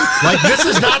 Yeah. Like, this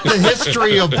is not the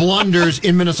history of blunders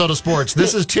in Minnesota sports.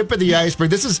 This is tip of the iceberg.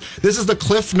 This is the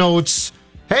Cliff Notes.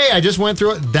 Hey, I just went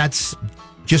through it. That's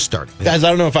just starting. Guys, I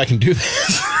don't know if I can do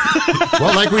this.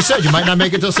 Well, like we said, you might not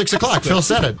make it till 6 o'clock. Phil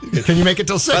said it. Can you make it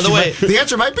till 6? By the way, the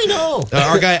answer might be no.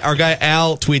 Our guy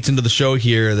Al tweets into the show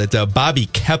here that Bobby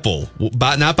Keppel,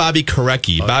 not Bobby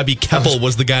Korecki, Bobby Keppel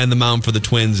was the guy on the mound for the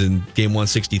Twins in Game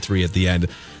 163 at the end.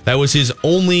 That was his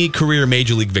only career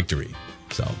Major League victory.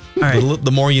 So, all right.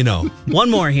 The more you know. One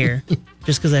more here,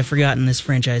 just because I've forgotten this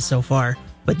franchise so far.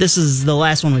 But this is the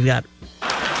last one we've got.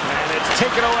 And it's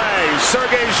taken away.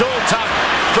 Sergei Zoltan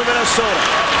for Minnesota.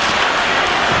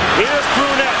 Here's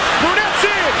Brunette. Brunette's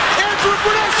in. Andrew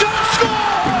Brunette shot a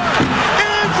score.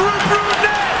 Andrew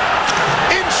Brunette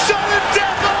in sudden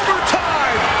death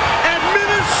overtime. And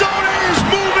Minnesota is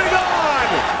moving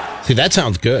on. See, that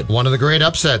sounds good. One of the great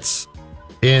upsets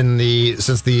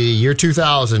since the year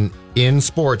 2000 in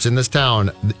sports in this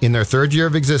town, in their 3rd year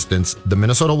of existence, the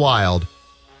Minnesota Wild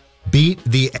beat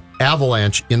the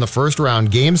Avalanche in the first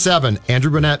round. Game 7, Andrew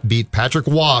Brunette beat Patrick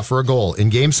Waugh for a goal. In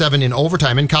Game 7, in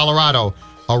overtime in Colorado,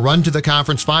 a run to the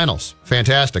conference finals.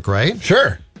 Fantastic, right?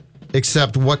 Sure.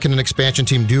 Except what can an expansion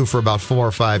team do for about 4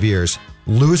 or 5 years?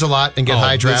 Lose a lot and get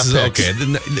high draft picks. Okay.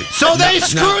 So they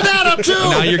screw that up too.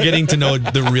 Now you're getting to know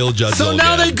the real Judd So Zulgad.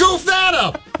 now they goof that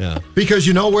up. Yeah. Because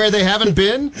you know where they haven't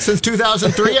been since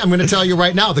 2003? I'm going to tell you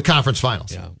right now, the conference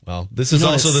finals. Yeah. Well, this is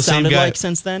also the same guy. Like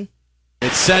since then?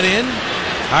 It's set in.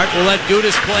 Hart will let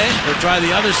Gudas play. He'll try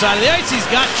the other side of the ice. He's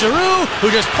got Giroux, who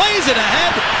just plays it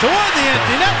ahead toward the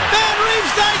empty net. Van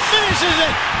Riemsdyk finishes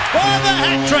it for the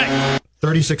hat trick.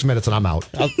 36 minutes and I'm out.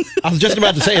 I was just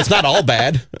about to say it's not all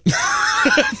bad.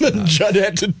 Judd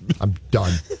had to. I'm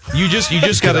done. You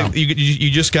just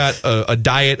got a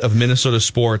diet of Minnesota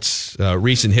sports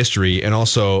recent history and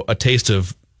also a taste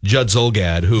of Judd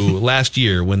Zulgad, who last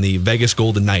year when the Vegas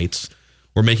Golden Knights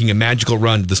were making a magical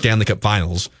run to the Stanley Cup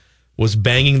Finals was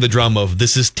banging the drum of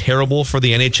this is terrible for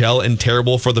the NHL and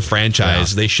terrible for the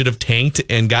franchise. Yeah. They should have tanked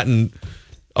and gotten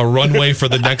a runway for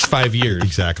the next 5 years.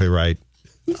 Exactly right.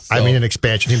 So. I mean, an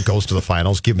expansion team goes to the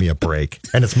finals. Give me a break.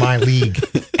 And it's my league.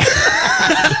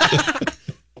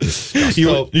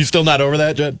 You still not over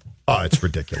that, Judd? Oh, it's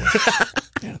ridiculous.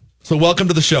 Yeah. So welcome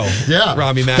to the show. Yeah.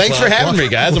 Rami Macklin. Thanks for having me,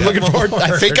 guys. I'm looking forward.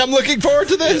 I think I'm looking forward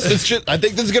to this. I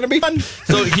think this is going to be fun.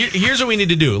 So here's what we need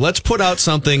to do. Let's put out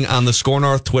something on the Score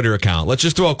North Twitter account. Let's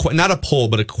just throw not a poll,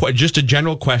 but just a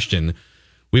general question.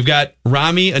 We've got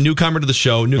Rami, a newcomer to the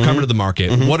show, newcomer to the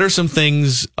market. Mm-hmm. What are some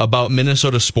things about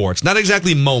Minnesota sports? Not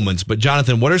exactly moments, but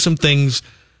Jonathan, what are some things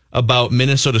about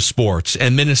Minnesota sports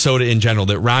and Minnesota in general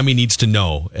that Rami needs to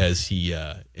know as he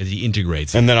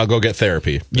integrates? And then I'll go get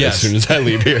therapy as soon as I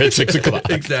leave here at 6 o'clock.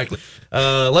 Exactly.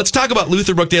 Let's talk about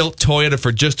Luther Brookdale Toyota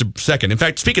for just a second. In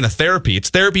fact, speaking of therapy, it's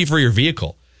therapy for your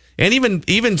vehicle. And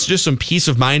even just some peace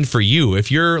of mind for you. If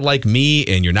you're like me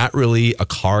and you're not really a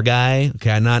car guy,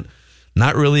 okay, I'm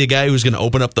not really a guy who's going to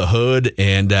open up the hood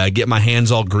and get my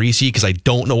hands all greasy because I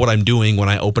don't know what I'm doing when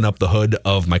I open up the hood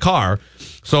of my car.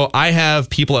 So I have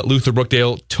people at Luther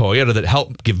Brookdale Toyota that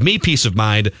help give me peace of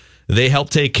mind. They help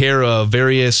take care of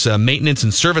various maintenance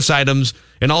and service items.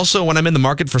 And also when I'm in the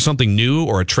market for something new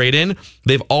or a trade-in,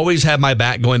 they've always had my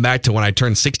back going back to when I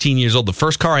turned 16 years old. The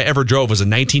first car I ever drove was a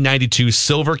 1992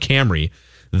 silver Camry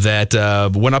that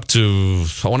went up to,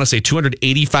 I want to say,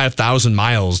 285,000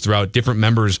 miles throughout different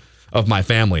members of my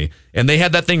family. And they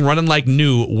had that thing running like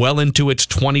new well into its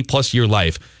 20-plus year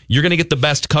life. You're going to get the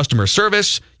best customer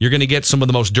service. You're going to get some of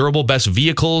the most durable, best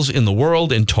vehicles in the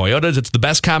world in Toyotas. It's the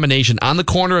best combination on the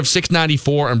corner of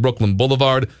 694 and Brooklyn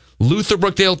Boulevard. Luther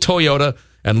Brookdale Toyota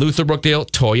and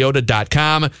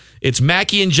LutherBrookdaleToyota.com. It's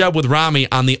Mackie and Judd with Rami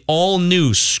on the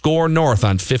all-new Score North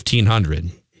on 1500.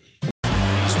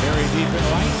 It's very deep in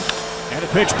right. And a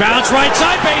pitch bounce right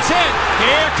side, base hit.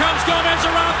 Here comes Gomez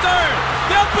around third.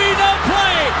 There'll be no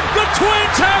play. The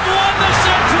Twins have won the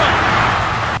Central.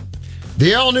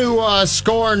 The all-new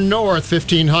Score North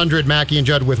 1500. Mackie and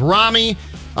Judd with Rami.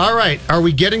 All right, are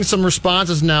we getting some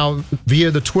responses now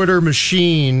via the Twitter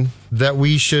machine that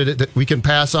we can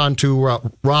pass on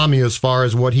to Rami as far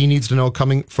as what he needs to know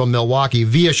coming from Milwaukee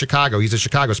via Chicago? He's a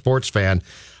Chicago sports fan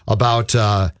about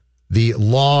the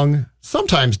long,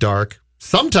 sometimes dark,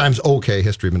 sometimes okay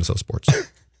history of Minnesota sports.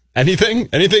 Anything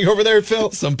over there,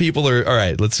 Phil? Some people are, all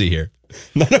right, let's see here.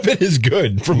 None of it is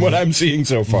good from what I'm seeing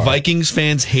so far. Vikings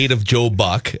fans' hate of Joe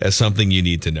Buck as something you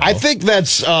need to know. I think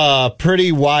that's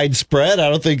pretty widespread. I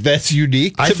don't think that's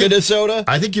unique to Minnesota.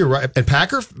 I think you're right. And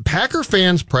Packer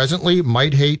fans presently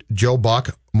might hate Joe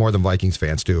Buck more than Vikings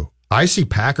fans do. I see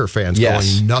Packer fans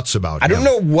going nuts about him. I don't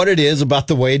know what it is about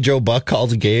the way Joe Buck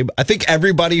calls a game. I think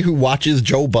everybody who watches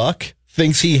Joe Buck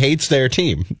thinks he hates their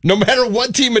team, no matter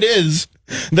what team it is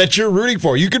that you're rooting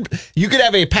for. You could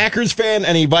have a Packers fan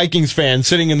and a Vikings fan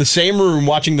sitting in the same room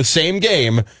watching the same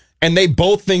game, and they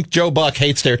both think Joe Buck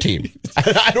hates their team.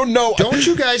 I don't know. Don't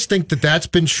you guys think that that's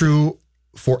been true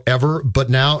forever? But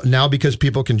now because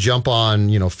people can jump on,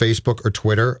 Facebook or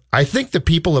Twitter, I think that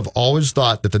people have always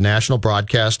thought that the national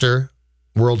broadcaster,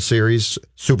 World Series,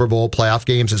 Super Bowl, playoff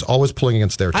games is always pulling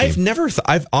against their team.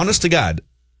 Honest to God,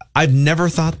 I've never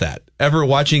thought that ever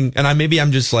watching, and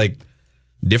I'm just like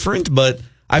different, but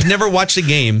I've never watched a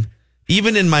game,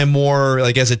 even in my more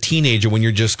like as a teenager when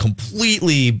you're just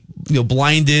completely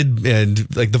blinded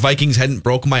and like the Vikings hadn't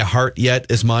broke my heart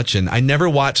yet as much, and I never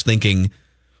watched thinking,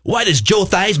 why does Joe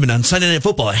Theismann on Sunday Night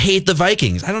Football hate the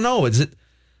Vikings? I don't know.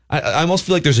 I almost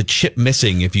feel like there's a chip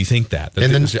missing if you think that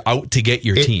it's out to get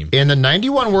your team. In the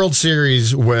 91 World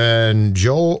Series, when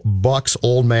Joe Buck's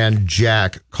old man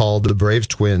Jack called the Braves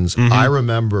Twins, I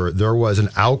remember there was an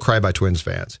outcry by Twins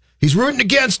fans. He's rooting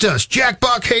against us. Jack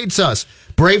Buck hates us.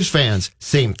 Braves fans,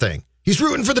 same thing. He's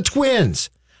rooting for the Twins.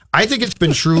 I think it's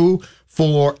been true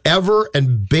forever,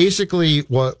 and basically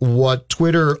what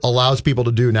Twitter allows people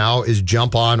to do now is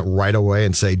jump on right away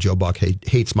and say Joe Buck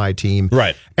hates my team.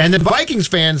 Right. And then Vikings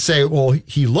fans say, well,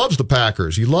 he loves the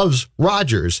Packers. He loves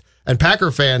Rodgers. And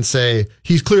Packer fans say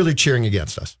he's clearly cheering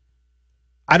against us.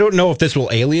 I don't know if this will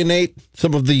alienate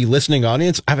some of the listening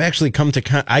audience. I've actually come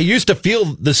to I used to feel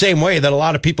the same way that a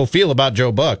lot of people feel about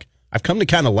Joe Buck. I've come to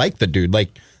kind of like the dude.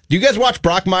 Like, do you guys watch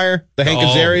Brockmire, the Hank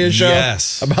Azaria show?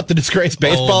 Yes. About the disgraced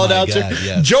baseball announcer? God,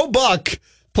 yes. Joe Buck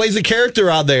plays a character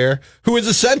out there who is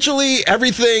essentially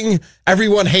everything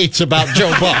everyone hates about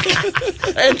Joe Buck.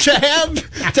 And to have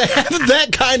that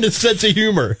kind of sense of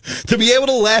humor, to be able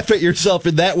to laugh at yourself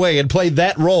in that way and play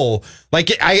that role,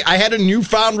 like I had a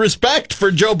newfound respect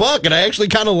for Joe Buck, and I actually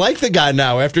kind of like the guy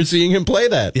now after seeing him play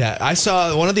that. Yeah, I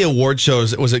saw one of the award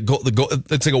shows.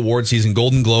 It's like award season,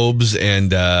 Golden Globes,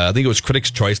 and I think it was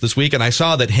Critics' Choice this week, and I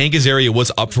saw that Hank Azaria was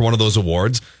up for one of those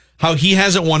awards. How he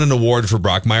hasn't won an award for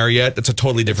Brockmire yet, it's a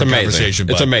totally different conversation.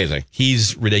 It's amazing.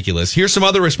 He's ridiculous. Here's some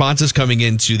other responses coming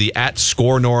into the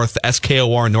 @ScoreNorth,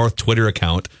 SKOR North Twitter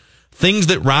account. Things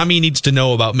that Rami needs to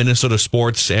know about Minnesota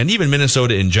sports and even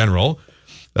Minnesota in general.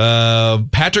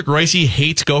 Patrick Royce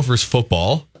hates Gophers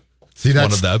football. See, one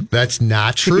of them. That's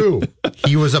not true.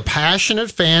 He was a passionate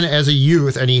fan as a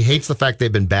youth, and he hates the fact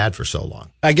they've been bad for so long.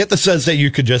 I get the sense that you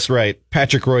could just write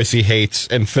Patrick Royce hates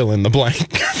and fill in the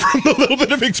blank from the little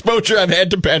bit of exposure I've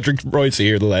had to Patrick Royce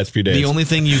here the last few days. The only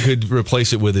thing you could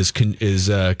replace it with is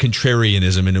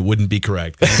contrarianism, and it wouldn't be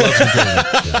correct. He loves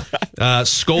contrarianism.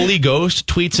 Scully Ghost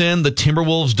tweets in, the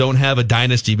Timberwolves don't have a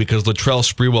dynasty because Latrell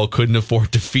Sprewell couldn't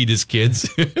afford to feed his kids.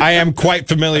 I am quite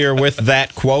familiar with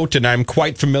that quote, and I'm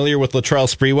quite familiar with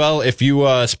Latrell Sprewell. If you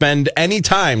spend any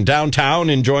time downtown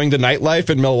enjoying the nightlife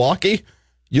in Milwaukee,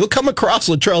 you'll come across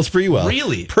Latrell Sprewell.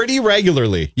 Really? Pretty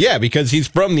regularly. Yeah, because he's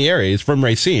from the area. He's from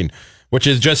Racine, which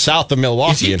is just south of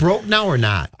Milwaukee. Is he broke now or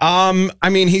not? I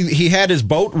mean, he had his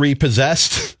boat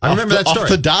repossessed. I remember that story. Off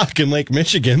the dock in Lake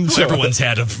Michigan. So everyone's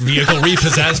had a vehicle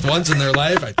repossessed once in their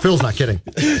life. Phil's not kidding.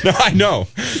 No, I know.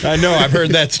 I know. I've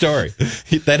heard that story.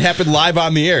 That happened live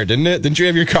on the air, didn't it? Didn't you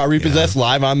have your car repossessed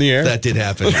live on the air? That did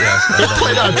happen. Yes. It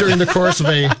played out during the course of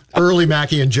a early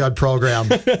Mackey and Judd program.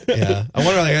 Yeah, I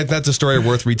wonder if that's a story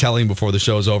worth retelling before the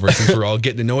show's over, since we're all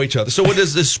getting to know each other. So, what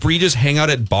does this Spree just hang out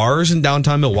at bars in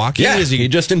downtown Milwaukee? Yeah, he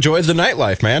just enjoys the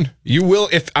nightlife, man. You will,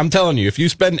 if I'm telling you, if you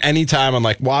spend any time on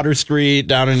like Water Street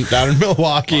down in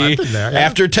Milwaukee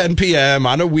after 10 p.m.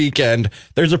 on a weekend,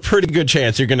 there's a pretty good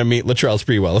chance you're going to meet Latrell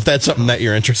Sprewell if that's something that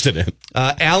you're interested in.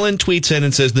 Alan tweets in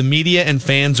and says the media and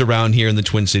fans around here in the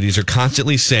Twin Cities are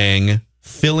constantly saying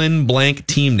fill in blank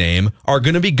team name are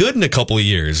going to be good in a couple of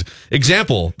years.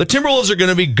 Example, the Timberwolves are going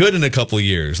to be good in a couple of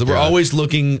years. We're always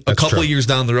looking a couple of years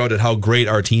down the road at how great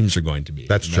our teams are going to be.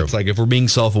 That's true. It's like if we're being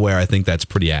self-aware, I think that's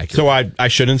pretty accurate. So I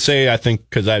shouldn't say I think,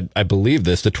 because I believe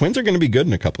this. The Twins are going to be good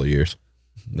in a couple of years.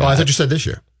 Oh, I thought you said this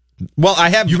year. Well,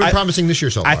 you've been promising this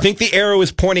year so far. I think the arrow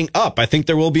is pointing up. I think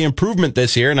there will be improvement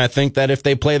this year, and I think that if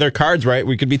they play their cards right,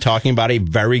 we could be talking about a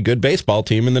very good baseball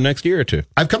team in the next year or two.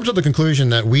 I've come to the conclusion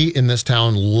that we in this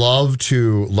town love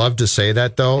to say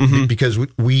that, though, because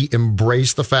we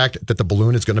embrace the fact that the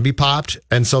balloon is going to be popped,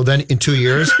 and so then in 2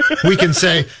 years we can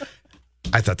say,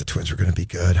 I thought the Twins were going to be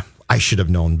good. I should have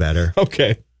known better.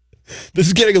 Okay. This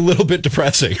is getting a little bit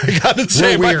depressing. I gotta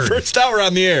say, my first hour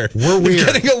on the air. We're weird.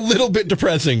 It's getting a little bit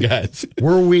depressing, guys.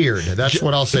 We're weird. That's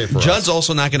what I'll say for us. Judd's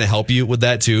also not going to help you with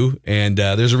that, too. And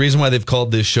there's a reason why they've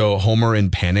called this show Homer in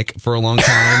Panic for a long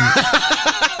time.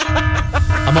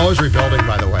 I'm always rebuilding,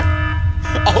 by the way.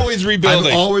 Always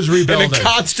rebuilding. I'm always rebuilding. In a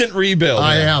constant rebuild.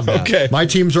 I am. Okay. My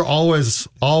teams are always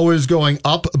going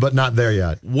up, but not there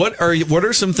yet. What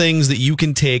are some things that you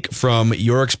can take from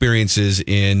your experiences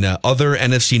in other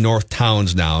NFC North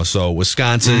towns now? So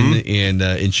Wisconsin and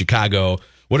in Chicago.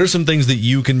 What are some things that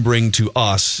you can bring to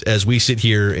us as we sit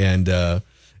here and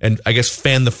I guess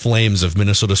fan the flames of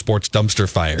Minnesota sports dumpster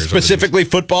fires? Specifically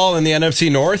football in the NFC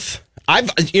North?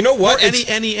 You know what? Or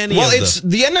any. Well, it's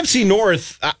the NFC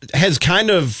North has kind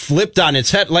of flipped on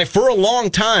its head. Like for a long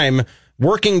time,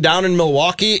 working down in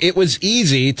Milwaukee, it was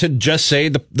easy to just say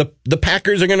the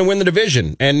Packers are going to win the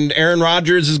division and Aaron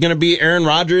Rodgers is going to be Aaron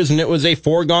Rodgers, and it was a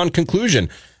foregone conclusion.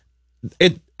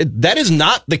 That is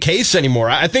not the case anymore.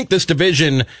 I think this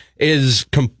division is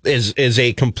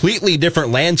a completely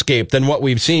different landscape than what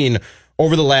we've seen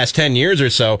over the last 10 years or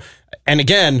so. And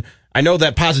again, I know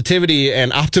that positivity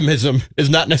and optimism is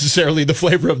not necessarily the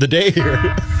flavor of the day here.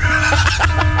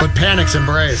 But panic's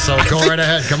embraced, so go right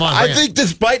ahead. Come on. I think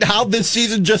despite how this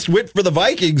season just went for the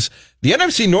Vikings, the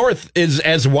NFC North is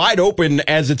as wide open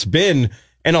as it's been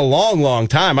in a long, long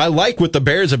time. I like what the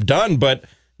Bears have done, but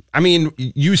I mean,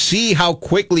 you see how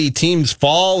quickly teams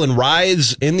fall and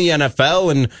rise in the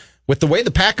NFL, and with the way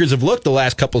the Packers have looked the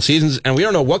last couple seasons, and we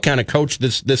don't know what kind of coach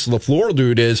this LaFleur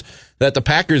dude is that the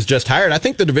Packers just hired, I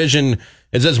think the division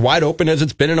is as wide open as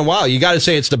it's been in a while. You got to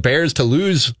say it's the Bears to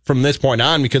lose from this point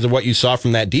on because of what you saw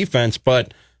from that defense,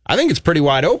 but I think it's pretty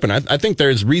wide open. I think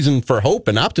there's reason for hope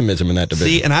and optimism in that division.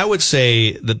 See, and I would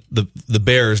say that the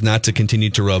Bears, not to continue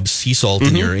to rub sea salt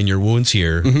in your wounds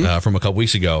here from a couple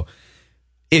weeks ago,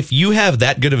 if you have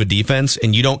that good of a defense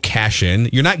and you don't cash in,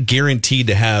 you're not guaranteed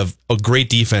to have a great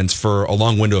defense for a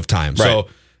long window of time. Right. So,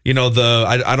 you know,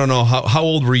 I don't know, how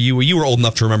old were you? You were old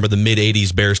enough to remember the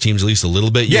mid-'80s Bears teams at least a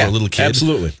little bit. You were a little kid.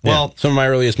 Absolutely. Well, some of my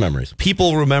earliest memories.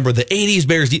 People remember the 80s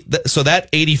Bears. So that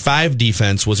 85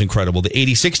 defense was incredible. The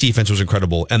 86 defense was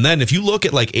incredible. And then if you look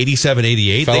at like 87,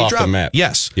 88, Fell they off dropped. The map.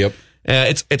 Yes. Yep.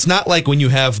 It's not like when you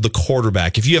have the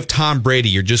quarterback. If you have Tom Brady,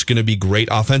 you're just going to be great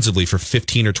offensively for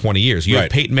 15 or 20 years. You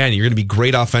have Peyton Manning, you're going to be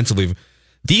great offensively.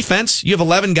 Defense, you have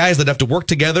 11 guys that have to work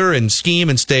together and scheme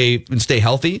and stay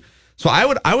healthy. So I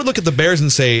would look at the Bears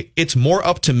and say it's more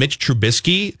up to Mitch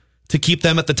Trubisky to keep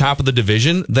them at the top of the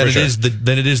division than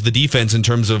it is the defense in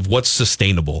terms of what's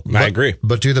sustainable. I agree.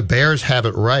 But do the Bears have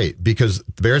it right? Because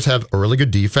the Bears have a really good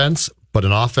defense, but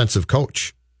an offensive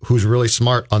coach who's really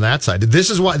smart on that side. This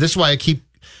is why I keep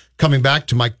coming back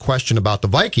to my question about the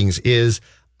Vikings is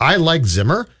I like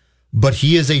Zimmer, but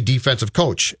he is a defensive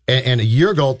coach. And a year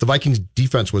ago, the Vikings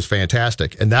defense was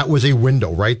fantastic. And that was a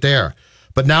window right there.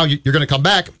 But now you're going to come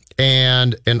back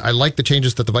and I like the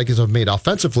changes that the Vikings have made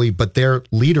offensively, but their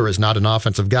leader is not an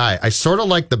offensive guy. I sort of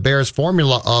like the Bears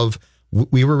formula of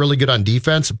we were really good on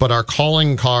defense, but our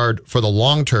calling card for the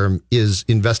long term is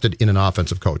invested in an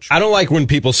offensive coach. I don't like when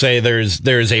people say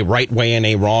there's a right way and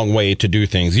a wrong way to do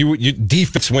things.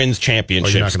 Defense wins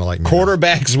championships. Oh, you're not gonna like me.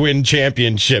 Quarterbacks win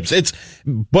championships.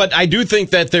 But I do think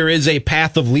that there is a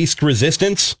path of least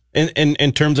resistance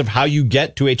in terms of how you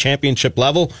get to a championship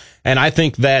level. And I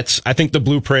think the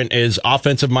blueprint is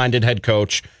offensive minded head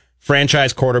coach,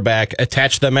 franchise quarterback,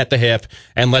 attach them at the hip,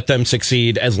 and let them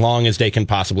succeed as long as they can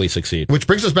possibly succeed. Which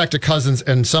brings us back to Cousins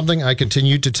and something I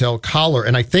continue to tell Collar,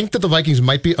 and I think that the Vikings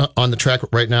might be on the track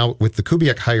right now with the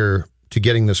Kubiak hire to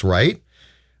getting this right.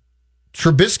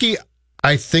 Trubisky,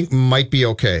 I think, might be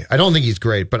okay. I don't think he's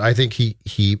great, but I think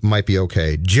he might be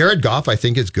okay. Jared Goff, I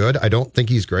think, is good. I don't think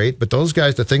he's great, but those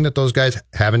guys, the thing that those guys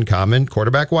have in common,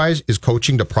 quarterback-wise, is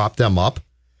coaching to prop them up.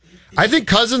 I think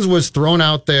Cousins was thrown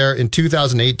out there in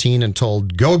 2018 and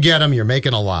told, go get him, you're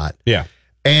making a lot. Yeah.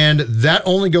 And that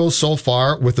only goes so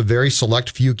far with a very select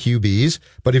few QBs.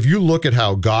 But if you look at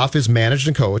how Goff is managed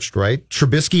and coached, right?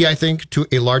 Trubisky, I think, to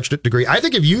a large degree. I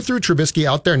think if you threw Trubisky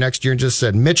out there next year and just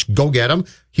said, Mitch, go get him,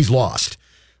 he's lost.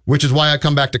 Which is why I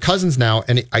come back to Cousins now.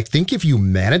 And I think if you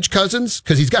manage Cousins,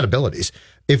 because he's got abilities,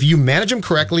 if you manage him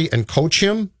correctly and coach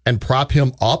him and prop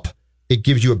him up, it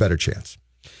gives you a better chance.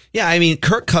 Yeah, I mean,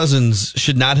 Kirk Cousins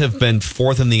should not have been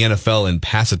fourth in the NFL in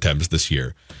pass attempts this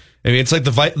year. I mean, it's like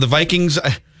the Vikings.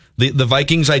 The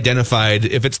Vikings identified,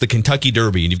 if it's the Kentucky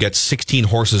Derby and you've got 16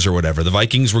 horses or whatever, the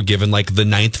Vikings were given like the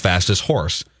 9th fastest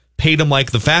horse, paid him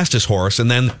like the fastest horse, and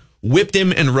then whipped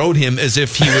him and rode him as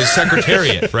if he was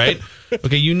Secretariat, right?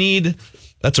 Okay,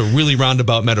 that's a really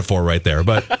roundabout metaphor right there,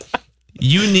 but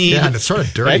you need... Yeah, and it's sort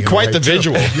of dirty. And quite the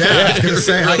visual. Yeah, I was going to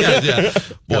say,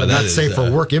 Boy, that's safe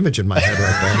for work image in my head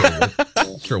right there.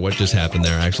 Not sure what just happened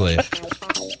there, actually.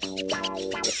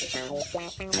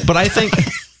 But I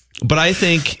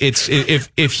think it's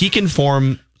if he can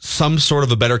form some sort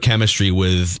of a better chemistry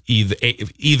with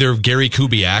either Gary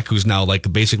Kubiak, who's now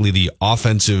like basically the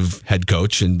offensive head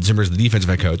coach, and Zimmer's the defensive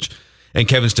head coach, and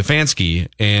Kevin Stefanski,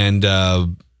 and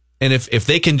if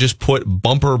they can just put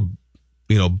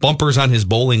bumpers on his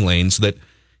bowling lane so that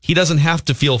he doesn't have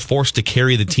to feel forced to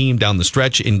carry the team down the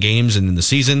stretch in games and in the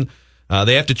season.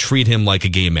 They have to treat him like a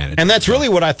game manager. And that's really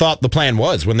what I thought the plan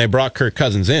was when they brought Kirk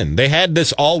Cousins in. They had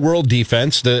this all-world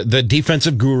defense, the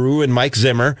defensive guru and Mike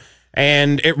Zimmer,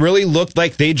 and it really looked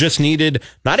like they just needed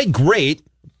not a great,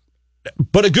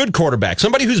 but a good quarterback.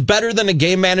 Somebody who's better than a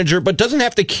game manager, but doesn't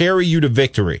have to carry you to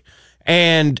victory.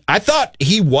 And I thought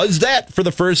he was that for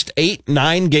the first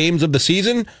 8-9 games of the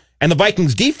season, and the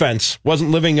Vikings defense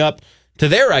wasn't living up to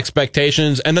their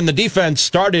expectations, and then the defense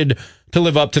started to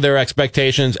live up to their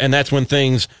expectations, and that's when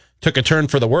things took a turn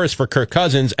for the worse for Kirk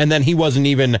Cousins, and then he wasn't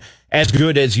even as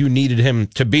good as you needed him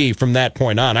to be from that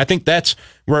point on. I think that's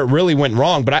where it really went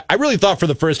wrong, but I really thought for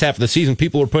the first half of the season,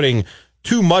 people were putting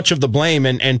too much of the blame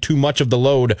and too much of the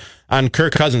load on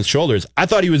Kirk Cousins' shoulders. I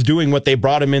thought he was doing what they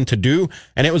brought him in to do,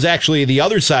 and it was actually the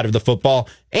other side of the football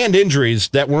and injuries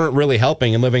that weren't really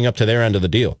helping and living up to their end of the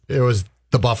deal. It was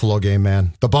the Buffalo game,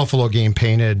 man. The Buffalo game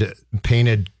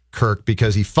painted Kirk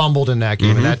because he fumbled in that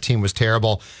game, and that team was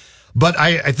terrible. But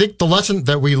I think the lesson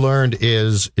that we learned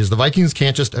is the Vikings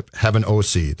can't just have an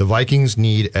OC. The Vikings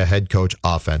need a head coach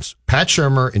offense. Pat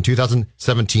Shurmur in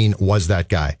 2017 was that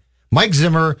guy. Mike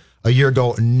Zimmer a year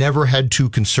ago never had to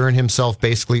concern himself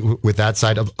basically with that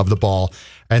side of the ball.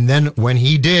 And then when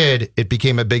he did, it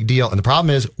became a big deal. And the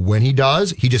problem is when he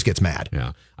does, he just gets mad.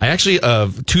 Yeah. I actually,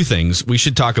 two things. We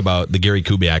should talk about the Gary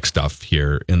Kubiak stuff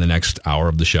here in the next hour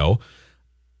of the show.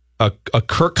 A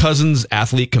Kirk Cousins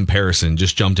athlete comparison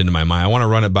just jumped into my mind. I want to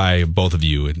run it by both of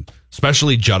you, and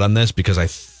especially Judd on this, because I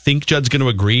think Judd's going to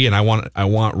agree, and I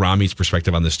want Rami's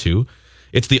perspective on this too.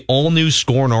 It's the all-new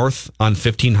Score North on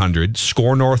 1500,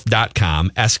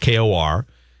 scorenorth.com, SKOR,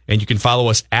 and you can follow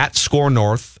us at Score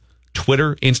North,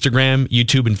 Twitter, Instagram,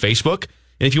 YouTube, and Facebook.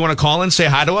 And if you want to call in, say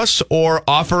hi to us, or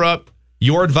offer up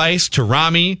your advice to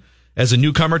Rami as a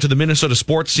newcomer to the Minnesota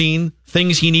sports scene,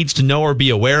 things he needs to know or be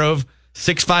aware of,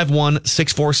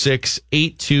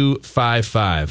 651-646-8255.